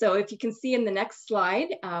 So if you can see in the next slide,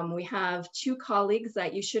 we have 2 colleagues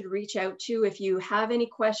that you should reach out to if you have any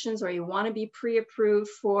questions or you want to be pre-approved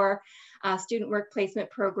for a student work placement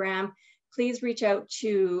program. Please reach out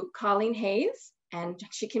to Colleen Hayes, and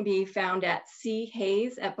she can be found at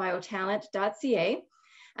chayes@biotalent.ca,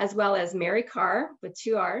 as well as Mary Carr with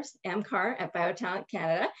 2 R's, M Carr at BioTalent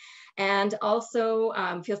Canada. And also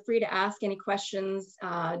feel free to ask any questions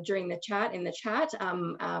during the chat,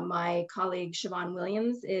 my colleague Siobhan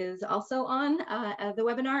Williams is also on the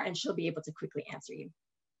webinar and she'll be able to quickly answer you.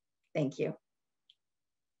 Thank you.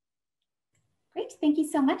 Great, thank you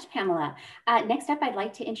so much, Pamela. Next up, I'd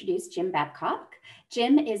like to introduce Jim Babcock.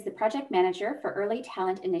 Jim is the project manager for early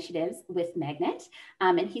talent initiatives with Magnet,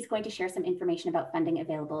 and he's going to share some information about funding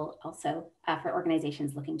available also for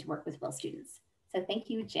organizations looking to work with WIL students. So thank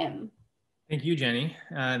you, Jim. Thank you, Jenny.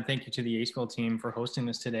 Thank you to the ACE-WIL team for hosting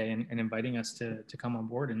this today and inviting us to come on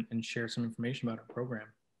board and share some information about our program.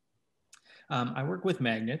 I work with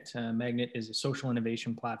Magnet. Magnet is a social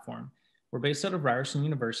innovation platform. We're based out of Ryerson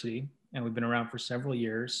University, and we've been around for several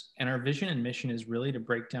years. And our vision and mission is really to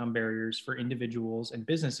break down barriers for individuals and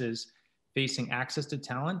businesses facing access to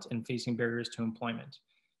talent and facing barriers to employment.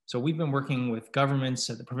 So we've been working with governments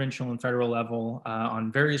at the provincial and federal level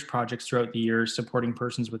on various projects throughout the years, supporting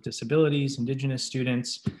persons with disabilities, Indigenous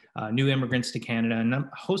students, new immigrants to Canada, and a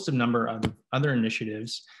host of number of other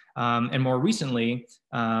initiatives. And more recently,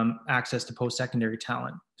 access to post-secondary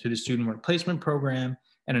talent through the Student Work Placement Program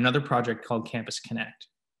and another project called Campus Connect.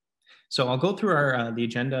 So I'll go through the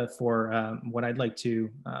agenda for what I'd like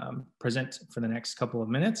to present for the next couple of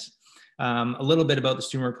minutes. A little bit about the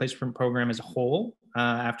Student Work Placement Program as a whole.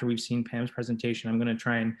 After we've seen Pam's presentation, I'm going to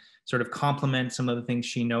try and sort of complement some of the things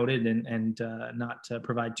she noted and not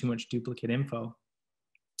provide too much duplicate info.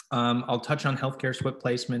 I'll touch on healthcare SWPP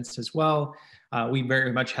placements as well. We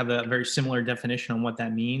very much have a very similar definition on what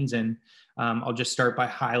that means. And I'll just start by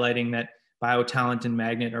highlighting that BioTalent and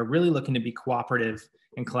Magnet are really looking to be cooperative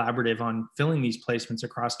and collaborative on filling these placements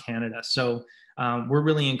across Canada. So we're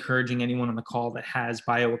really encouraging anyone on the call that has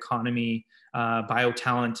bioeconomy,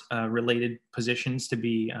 BioTalent related positions to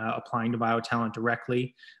be applying to BioTalent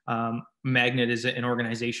directly. Magnet is an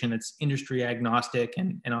organization that's industry agnostic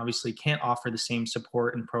and obviously can't offer the same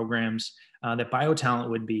support and programs that BioTalent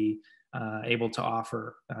would be able to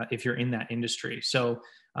offer if you're in that industry. So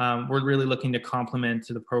we're really looking to complement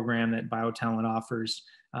to the program that BioTalent offers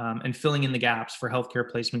and filling in the gaps for healthcare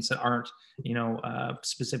placements that aren't,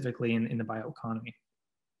 specifically in the bioeconomy.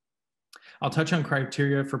 I'll touch on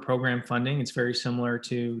criteria for program funding. It's very similar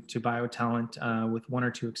to BioTalent with 1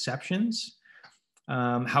 or 2 exceptions.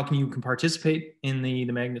 How you can participate in the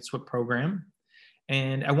Magnet SWPP program.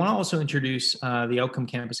 And I want to also introduce the Outcome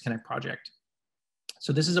Campus Connect project.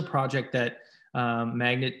 So this is a project that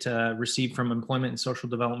Magnet received from Employment and Social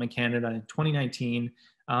Development Canada in 2019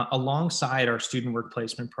 alongside our Student Work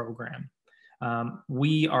Placement Program.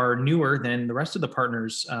 We are newer than the rest of the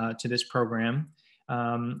partners to this program,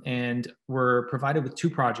 and we're provided with 2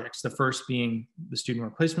 projects, the first being the Student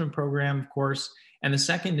Work Placement Program, of course, and the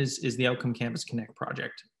second is the Outcome Campus Connect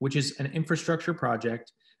project, which is an infrastructure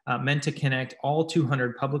project meant to connect all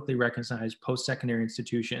 200 publicly recognized post-secondary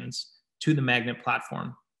institutions to the Magnet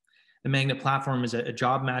platform. The Magnet platform is a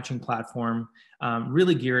job matching platform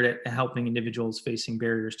really geared at helping individuals facing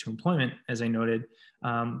barriers to employment, as I noted.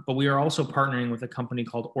 But we are also partnering with a company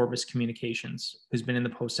called Orbis Communications, who's been in the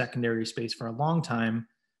post-secondary space for a long time,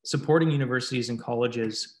 supporting universities and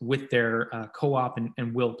colleges with their co-op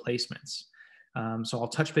and WIL placements. So I'll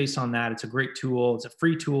touch base on that. It's a great tool. It's a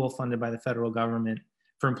free tool funded by the federal government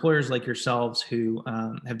for employers like yourselves who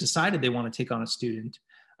have decided they want to take on a student,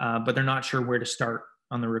 but they're not sure where to start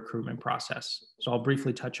on the recruitment process. So I'll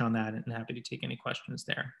briefly touch on that and happy to take any questions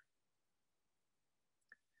there.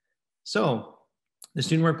 So the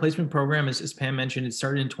Student Work Placement Program, as Pam mentioned, it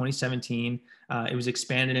started in 2017. It was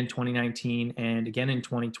expanded in 2019 and again in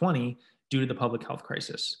 2020 due to the public health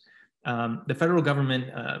crisis. The federal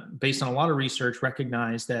government, based on a lot of research,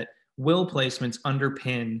 recognized that WIL placements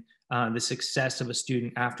underpin the success of a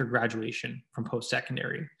student after graduation from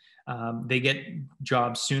post-secondary. They get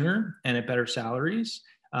jobs sooner and at better salaries.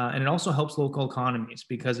 And it also helps local economies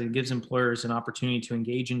because it gives employers an opportunity to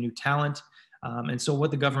engage in new talent. And so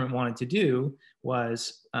what the government wanted to do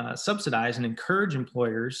was subsidize and encourage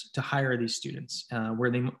employers to hire these students where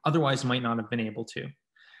they otherwise might not have been able to.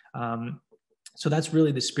 So that's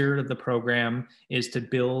really the spirit of the program, is to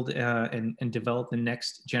build and develop the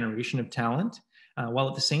next generation of talent, while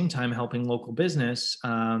at the same time helping local business,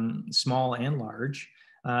 small and large,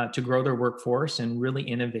 to grow their workforce and really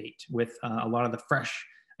innovate with a lot of the fresh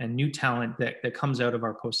and new talent that comes out of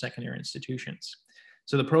our post-secondary institutions.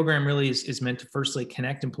 So the program really is meant to firstly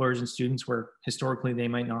connect employers and students where historically they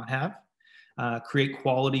might not have, create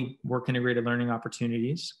quality work integrated learning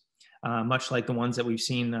opportunities, much like the ones that we've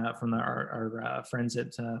seen from our friends at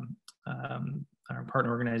our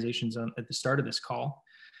partner organizations at the start of this call,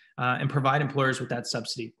 and provide employers with that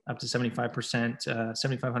subsidy up to 75%,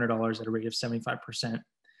 $7,500 at a rate of 75%.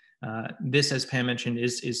 This, as Pam mentioned,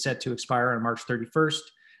 is set to expire on March 31st,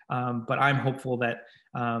 but I'm hopeful that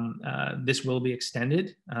this will be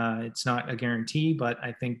extended. It's not a guarantee, but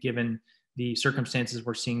I think given the circumstances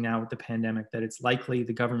we're seeing now with the pandemic, that it's likely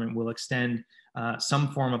the government will extend some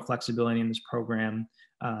form of flexibility in this program,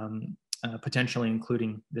 potentially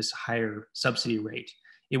including this higher subsidy rate.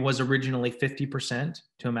 It was originally 50%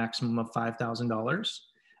 to a maximum of $5,000,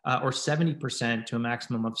 or 70% to a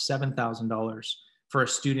maximum of $7,000 for a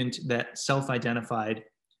student that self-identified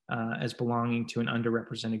as belonging to an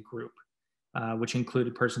underrepresented group, which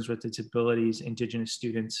included persons with disabilities, Indigenous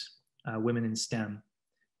students, women in STEM,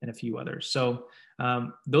 and a few others. So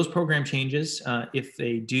those program changes, if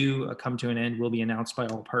they do come to an end, will be announced by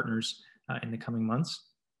all partners in the coming months.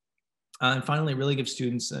 And finally, really give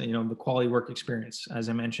students, the quality work experience, as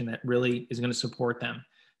I mentioned, that really is going to support them.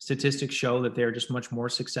 Statistics show that they're just much more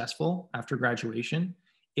successful after graduation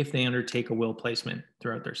if they undertake a WIL placement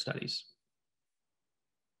throughout their studies.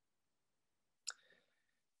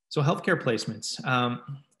 So healthcare placements.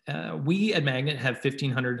 We at Magnet have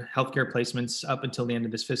 1,500 healthcare placements up until the end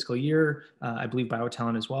of this fiscal year. I believe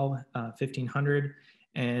BioTalent as well, 1,500.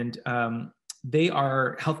 And they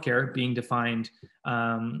are healthcare being defined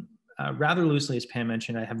rather loosely, as Pam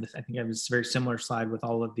mentioned. I think I have this very similar slide with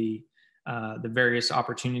all of the various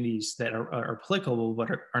opportunities that are applicable but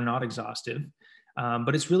are not exhaustive.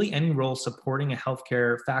 But it's really any role supporting a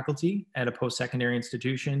healthcare faculty at a post-secondary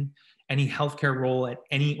institution, any healthcare role at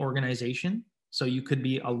any organization. So you could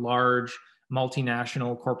be a large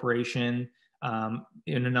multinational corporation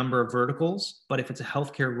in a number of verticals, but if it's a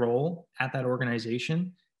healthcare role at that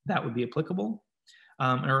organization, that would be applicable.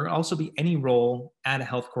 Or also be any role at a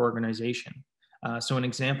healthcare organization. So an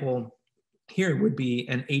example here would be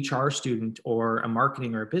an HR student or a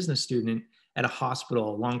marketing or a business student at a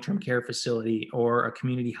hospital, long-term care facility, or a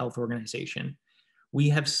community health organization. We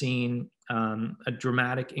have seen a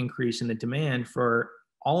dramatic increase in the demand for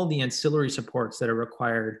all of the ancillary supports that are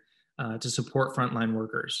required to support frontline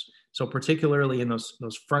workers. So particularly in those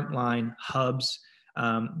frontline hubs,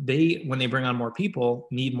 when they bring on more people,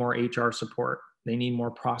 need more HR support. They need more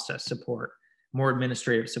process support, more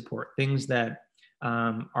administrative support, things that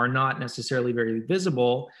are not necessarily very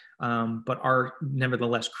visible, but are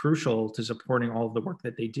nevertheless crucial to supporting all of the work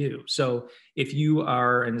that they do. So if you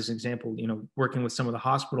are, in this example, working with some of the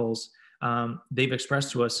hospitals, they've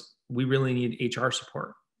expressed to us, we really need HR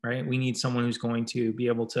support, right? We need someone who's going to be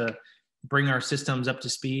able to bring our systems up to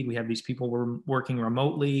speed. We have these people working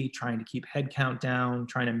remotely, trying to keep headcount down,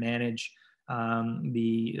 trying to manage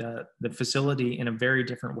the facility in a very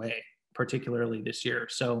different way, particularly this year.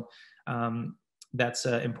 So that's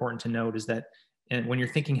important to note, is that when you're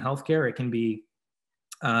thinking healthcare, it can be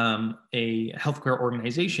a healthcare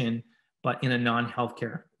organization, but in a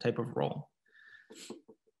non-healthcare type of role.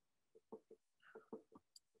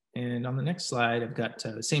 And on the next slide, I've got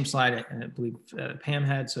the same slide I believe Pam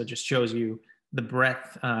had, so it just shows you the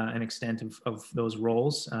breadth and extent of those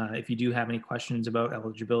roles. If you do have any questions about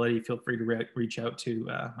eligibility, feel free to reach out to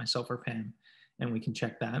myself or Pam, and we can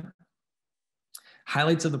check that.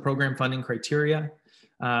 Highlights of the program funding criteria.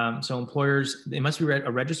 So employers, they must be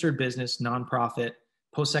a registered business, nonprofit,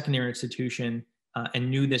 post-secondary institution, and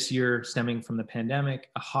new this year stemming from the pandemic.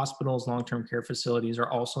 Hospitals, long-term care facilities are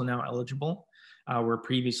also now eligible, where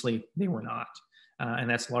previously they were not. And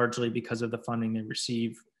that's largely because of the funding they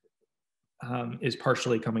receive is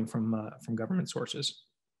partially coming from government sources.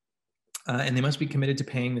 And they must be committed to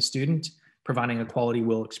paying the student, providing a quality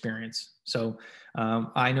WIL experience. So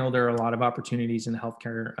I know there are a lot of opportunities in the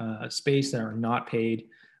healthcare space that are not paid.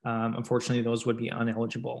 Unfortunately, those would be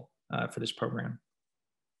ineligible for this program.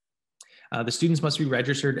 The students must be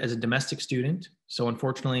registered as a domestic student. So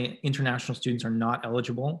unfortunately, international students are not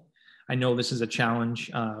eligible. I know this is a challenge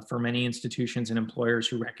for many institutions and employers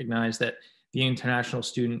who recognize that the international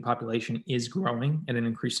student population is growing at an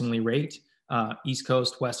increasingly rate. East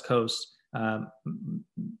Coast, West Coast,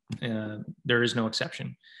 there is no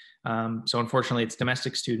exception. So unfortunately, it's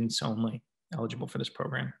domestic students only eligible for this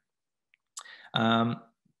program. As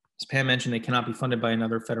Pam mentioned, they cannot be funded by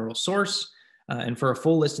another federal source. And for a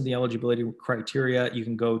full list of the eligibility criteria, you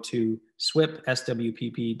can go to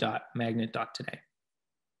SWPP.magnet.today.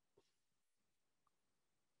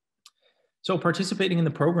 So participating in the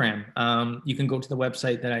program, you can go to the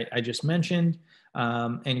website that I just mentioned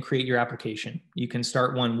and create your application. You can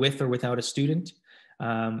start one with or without a student.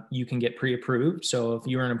 You can get pre-approved. So if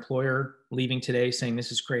you're an employer leaving today saying,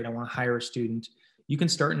 this is great, I want to hire a student, you can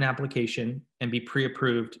start an application and be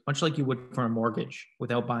pre-approved, much like you would for a mortgage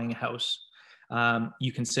without buying a house.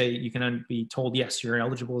 You can say, you can be told, yes, you're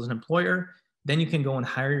eligible as an employer. Then you can go and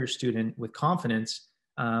hire your student with confidence,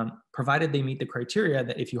 provided they meet the criteria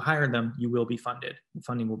that if you hire them, you will be funded. The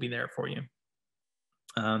funding will be there for you.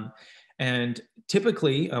 And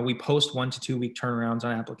typically, we post 1 to 2 week turnarounds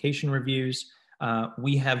on application reviews.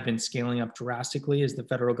 We have been scaling up drastically as the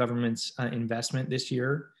federal government's investment this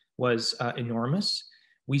year was enormous.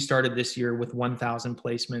 We started this year with 1,000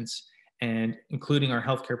 placements, and including our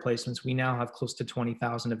healthcare placements, we now have close to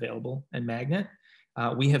 20,000 available at Magnet.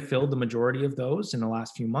 We have filled the majority of those in the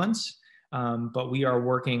last few months, but we are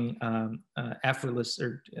working not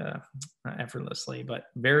effortlessly, but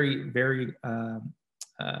we're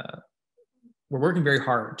working very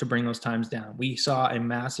hard to bring those times down. We saw a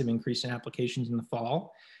massive increase in applications in the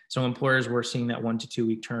fall. So employers were seeing that 1 to 2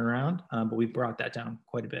 week turnaround, but we brought that down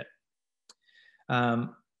quite a bit.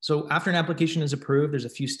 So after an application is approved, there's a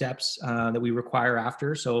few steps that we require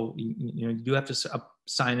after. So you do have to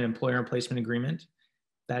sign an employer placement agreement.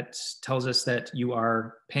 That tells us that you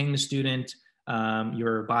are paying the student,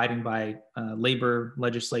 you're abiding by labor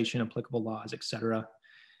legislation, applicable laws, et cetera.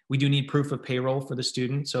 We do need proof of payroll for the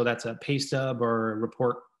student. So that's a pay stub or a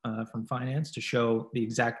report from finance to show the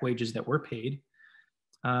exact wages that were paid,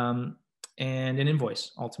 and an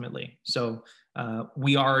invoice ultimately. So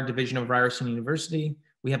we are a division of Ryerson University.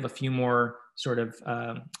 We have a few more sort of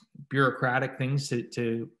bureaucratic things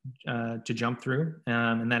to jump through,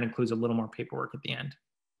 and that includes a little more paperwork at the end.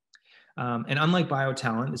 And unlike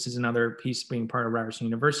BioTalent, this is another piece being part of Ryerson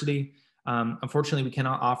University. Unfortunately, we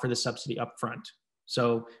cannot offer the subsidy upfront.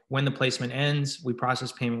 So when the placement ends, we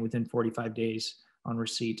process payment within 45 days on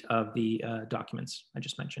receipt of the documents I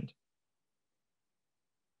just mentioned.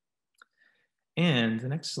 And the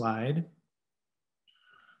next slide.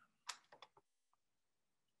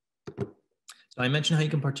 So I mentioned how you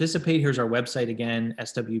can participate. Here's our website again,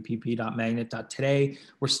 swpp.magnet.today.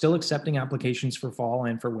 We're still accepting applications for fall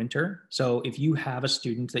and for winter. So if you have a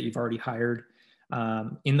student that you've already hired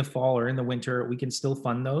in the fall or in the winter, we can still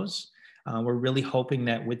fund those. We're really hoping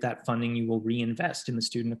that with that funding, you will reinvest in the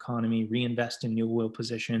student economy, reinvest in new WIL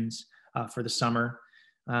positions for the summer,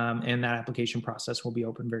 and that application process will be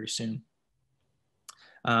open very soon.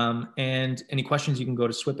 And any questions, you can go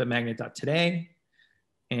to swip@magnet.today.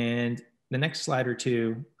 And the next slide or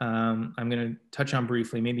two, I'm going to touch on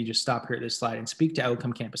briefly, maybe just stop here at this slide and speak to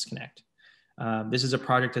Outcome Campus Connect. This is a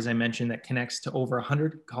project, as I mentioned, that connects to over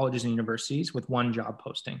 100 colleges and universities with one job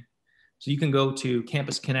posting. So you can go to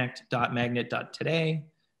campusconnect.magnet.today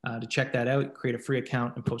to check that out, create a free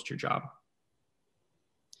account, and post your job.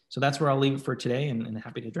 So that's where I'll leave it for today, and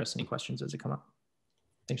happy to address any questions as they come up.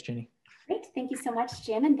 Thanks, Jennie. Great. Thank you so much,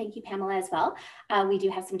 Jim, and thank you, Pamela, as well. We do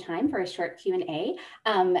have some time for a short Q&A.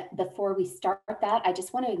 Before we start that, I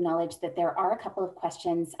just want to acknowledge that there are a couple of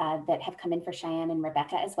questions that have come in for Shianne and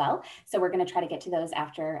Rebekah as well. So we're going to try to get to those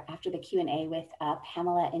after the Q&A with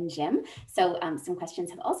Pamela and Jim. So some questions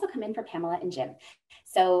have also come in for Pamela and Jim.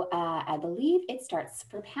 So I believe it starts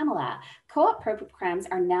for Pamela. Co-op programs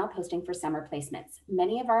are now posting for summer placements.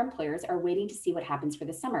 Many of our employers are waiting to see what happens for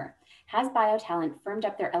the summer. Has BioTalent firmed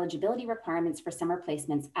up their eligibility requirements for summer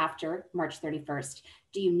placements after March 31st?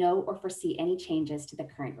 Do you know or foresee any changes to the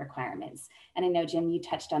current requirements? And I know, Jim, you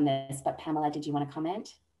touched on this, but Pamela, did you want to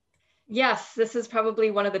comment? Yes, this is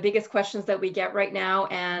probably one of the biggest questions that we get right now.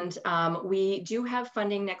 And we do have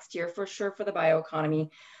funding next year for sure for the bioeconomy.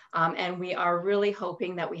 And we are really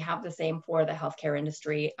hoping that we have the same for the healthcare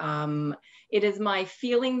industry. It is my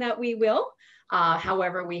feeling that we will.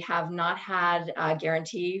 However, we have not had a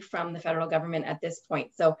guarantee from the federal government at this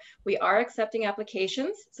point. So we are accepting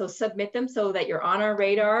applications. So submit them so that you're on our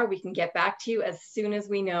radar. We can get back to you as soon as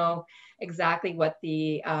we know exactly what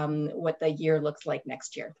the year looks like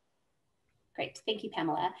next year. Great, thank you,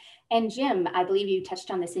 Pamela. And Jim, I believe you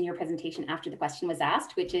touched on this in your presentation after the question was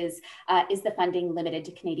asked, which is the funding limited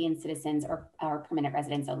to Canadian citizens or permanent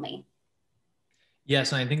residents only?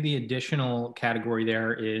 Yes, and I think the additional category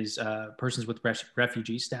there is persons with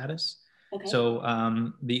refugee status. Okay.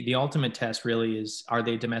 So the ultimate test really is, are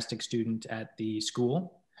they a domestic student at the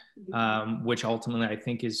school? Which ultimately I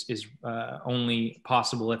think is only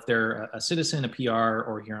possible if they're a citizen, a PR,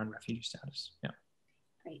 or here on refugee status. Yeah.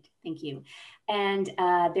 Great, thank you. And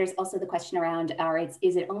there's also the question around,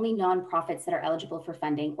 is it only nonprofits that are eligible for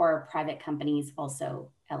funding, or are private companies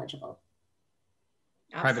also eligible?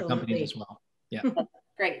 Private companies as well, yeah.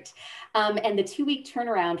 Great. And the 2-week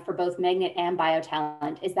turnaround for both Magnet and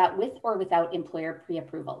BioTalent, is that with or without employer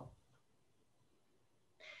pre-approval?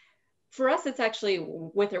 For us, it's actually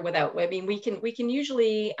with or without. I mean, we can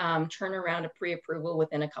usually turn around a pre-approval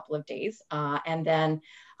within a couple of days. And then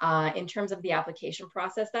in terms of the application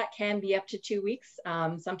process, that can be up to 2 weeks.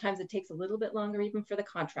 Sometimes it takes a little bit longer even for the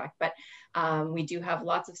contract, but we do have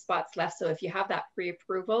lots of spots left. So if you have that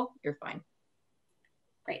pre-approval, you're fine.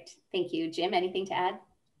 Great, thank you. Jim, anything to add?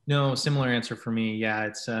 No, similar answer for me.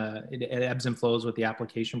 Yeah, it ebbs and flows with the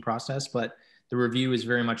application process, but the review is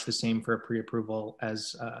very much the same for a pre-approval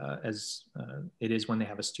as it is when they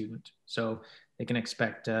have a student. So they can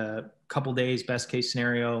expect a couple days, best case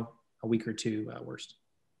scenario, a week or two, worst.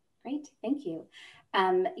 Great, thank you.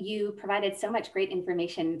 You provided so much great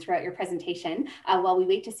information throughout your presentation. While we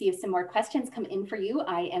wait to see if some more questions come in for you,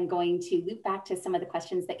 I am going to loop back to some of the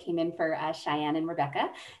questions that came in for Shianne and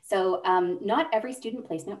Rebekah. So not every student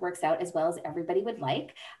placement works out as well as everybody would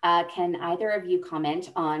like. Can either of you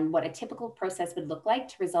comment on what a typical process would look like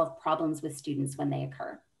to resolve problems with students when they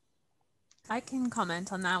occur? I can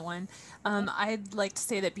comment on that one. I'd like to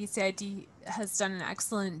say that BCID has done an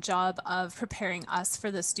excellent job of preparing us for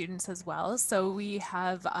the students as well. So we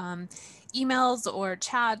have emails or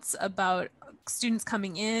chats about students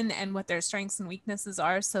coming in and what their strengths and weaknesses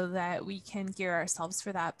are so that we can gear ourselves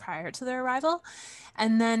for that prior to their arrival.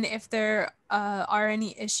 And then if there are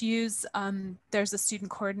any issues, there's a student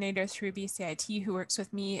coordinator through BCIT who works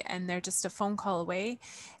with me, and they're just a phone call away.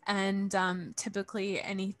 And typically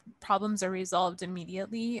any problems are resolved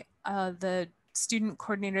immediately. The student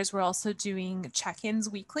coordinators were also doing check-ins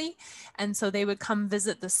weekly, and so they would come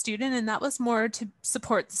visit the student, and that was more to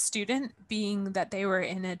support the student, being that they were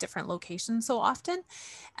in a different location so often,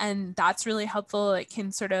 and that's really helpful. It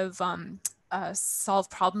can sort of solve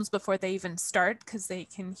problems before they even start, because they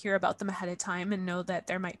can hear about them ahead of time and know that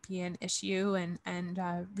there might be an issue and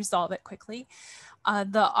resolve it quickly.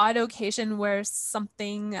 The odd occasion where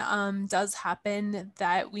something does happen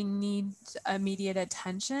that we need immediate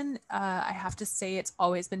attention, I have to say it's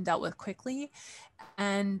always been dealt with quickly.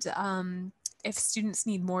 And if students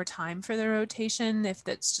need more time for their rotation, if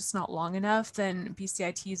that's just not long enough, then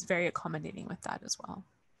BCIT is very accommodating with that as well.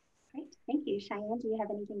 Great, thank you. Shianne, do you have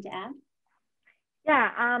anything to add?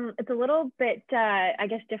 Yeah, it's a little bit, I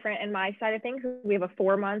guess, different in my side of things. We have a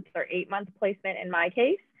 4-month or 8-month placement in my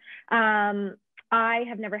case. I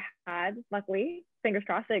have never had, luckily, fingers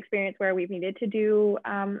crossed, the experience where we've needed to do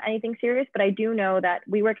anything serious, but I do know that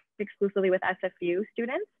we work exclusively with SFU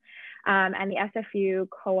students, and the SFU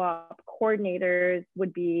co-op coordinators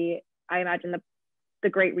would be, I imagine, the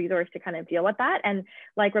great resource to kind of deal with that. And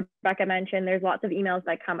like Rebekah mentioned, there's lots of emails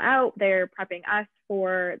that come out. They're prepping us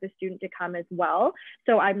for the student to come as well.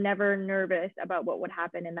 So I'm never nervous about what would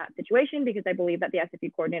happen in that situation, because I believe that the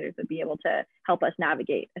SFU coordinators would be able to help us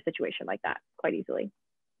navigate a situation like that quite easily.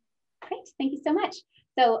 Great, thank you so much.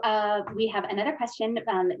 So we have another question,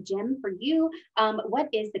 Jim, for you. What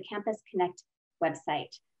is the Campus Connect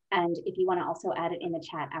website? And if you want to also add it in the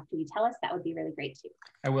chat after you tell us, that would be really great too.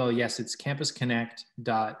 I will, yes, it's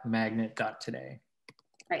campusconnect.magnet.today.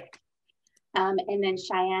 Great. And then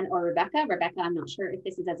Shianne or Rebekah. Rebekah, I'm not sure if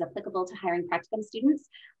this is as applicable to hiring practicum students,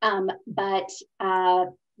 but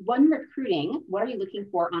when recruiting, what are you looking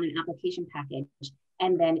for on an application package?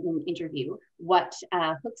 And then in an interview, what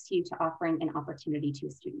hooks you to offering an opportunity to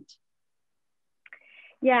a student?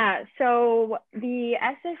 Yeah, so the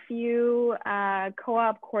SFU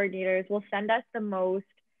co-op coordinators will send us the most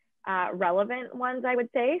relevant ones, I would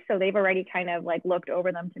say. So they've already kind of like looked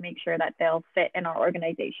over them to make sure that they'll fit in our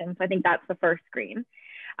organization. So I think that's the first screen.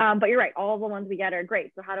 But you're right, all the ones we get are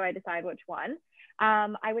great. So how do I decide which one?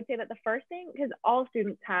 I would say that the first thing, because all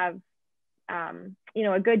students have you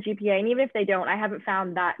know, a good GPA, and even if they don't, I haven't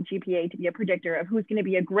found that GPA to be a predictor of who's going to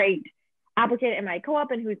be a great applicant in my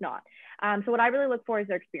co-op and who's not. So what I really look for is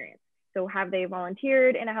their experience. So have they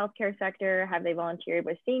volunteered in a healthcare sector? Have they volunteered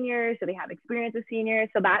with seniors? Do they have experience with seniors?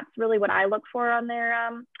 So that's really what I look for on their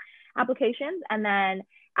applications. And then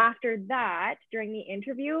after that, during the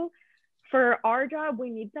interview, for our job, we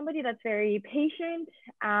need somebody that's very patient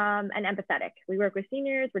and empathetic. We work with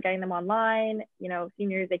seniors, we're getting them online. You know,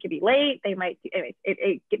 seniors, they could be late. They might,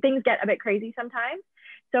 things get a bit crazy sometimes.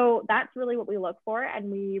 So that's really what we look for. And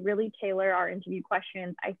we really tailor our interview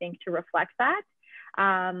questions, I think, to reflect that.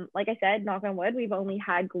 Like I said, knock on wood, we've only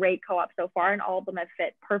had great co-ops so far, and all of them have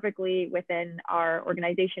fit perfectly within our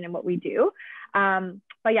organization and what we do.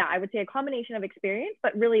 But yeah, I would say a combination of experience,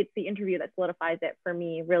 but really it's the interview that solidifies it for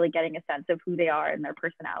me, really getting a sense of who they are and their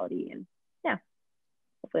personality. And yeah,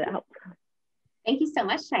 hopefully that helps. Thank you so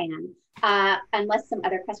much, Shianne. Unless some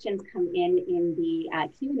other questions come in the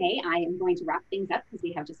Q&A, I am going to wrap things up because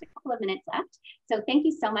we have just a couple of minutes left. So thank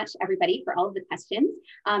you so much, everybody, for all of the questions.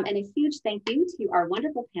 And a huge thank you to our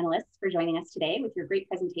wonderful panelists for joining us today with your great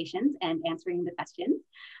presentations and answering the questions.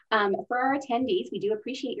 For our attendees, we do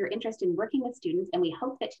appreciate your interest in working with students, and we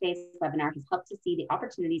hope that today's webinar has helped to see the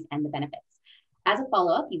opportunities and the benefits. As a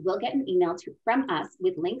follow-up, you will get an email from us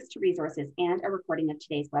with links to resources and a recording of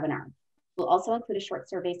today's webinar. We'll also include a short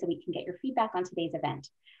survey so we can get your feedback on today's event.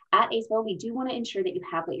 At ACE-WIL, we do want to ensure that you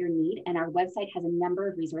have what you need, and our website has a number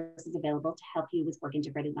of resources available to help you with work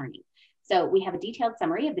integrated learning. So we have a detailed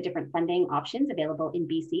summary of the different funding options available in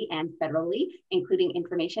BC and federally, including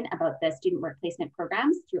information about the student work placement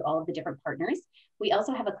programs through all of the different partners. We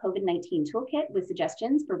also have a COVID-19 toolkit with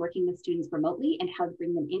suggestions for working with students remotely and how to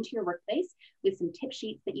bring them into your workplace, with some tip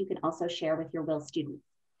sheets that you can also share with your WIL students.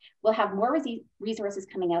 We'll have more resources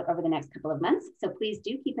coming out over the next couple of months, so please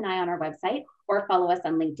do keep an eye on our website or follow us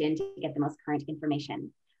on LinkedIn to get the most current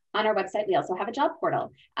information. On our website, we also have a job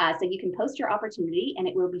portal, so you can post your opportunity and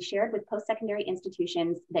it will be shared with post-secondary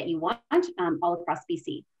institutions that you want all across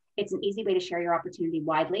BC. It's an easy way to share your opportunity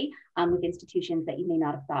widely with institutions that you may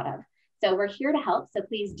not have thought of. So we're here to help, so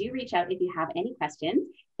please do reach out if you have any questions.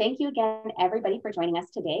 Thank you again, everybody, for joining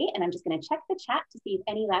us today. And I'm just going to check the chat to see if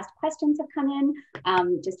any last questions have come in.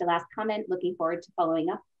 Just a last comment, looking forward to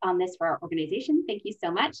following up on this for our organization. Thank you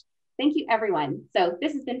so much. Thank you, everyone. So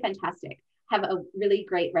this has been fantastic. Have a really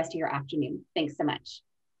great rest of your afternoon. Thanks so much.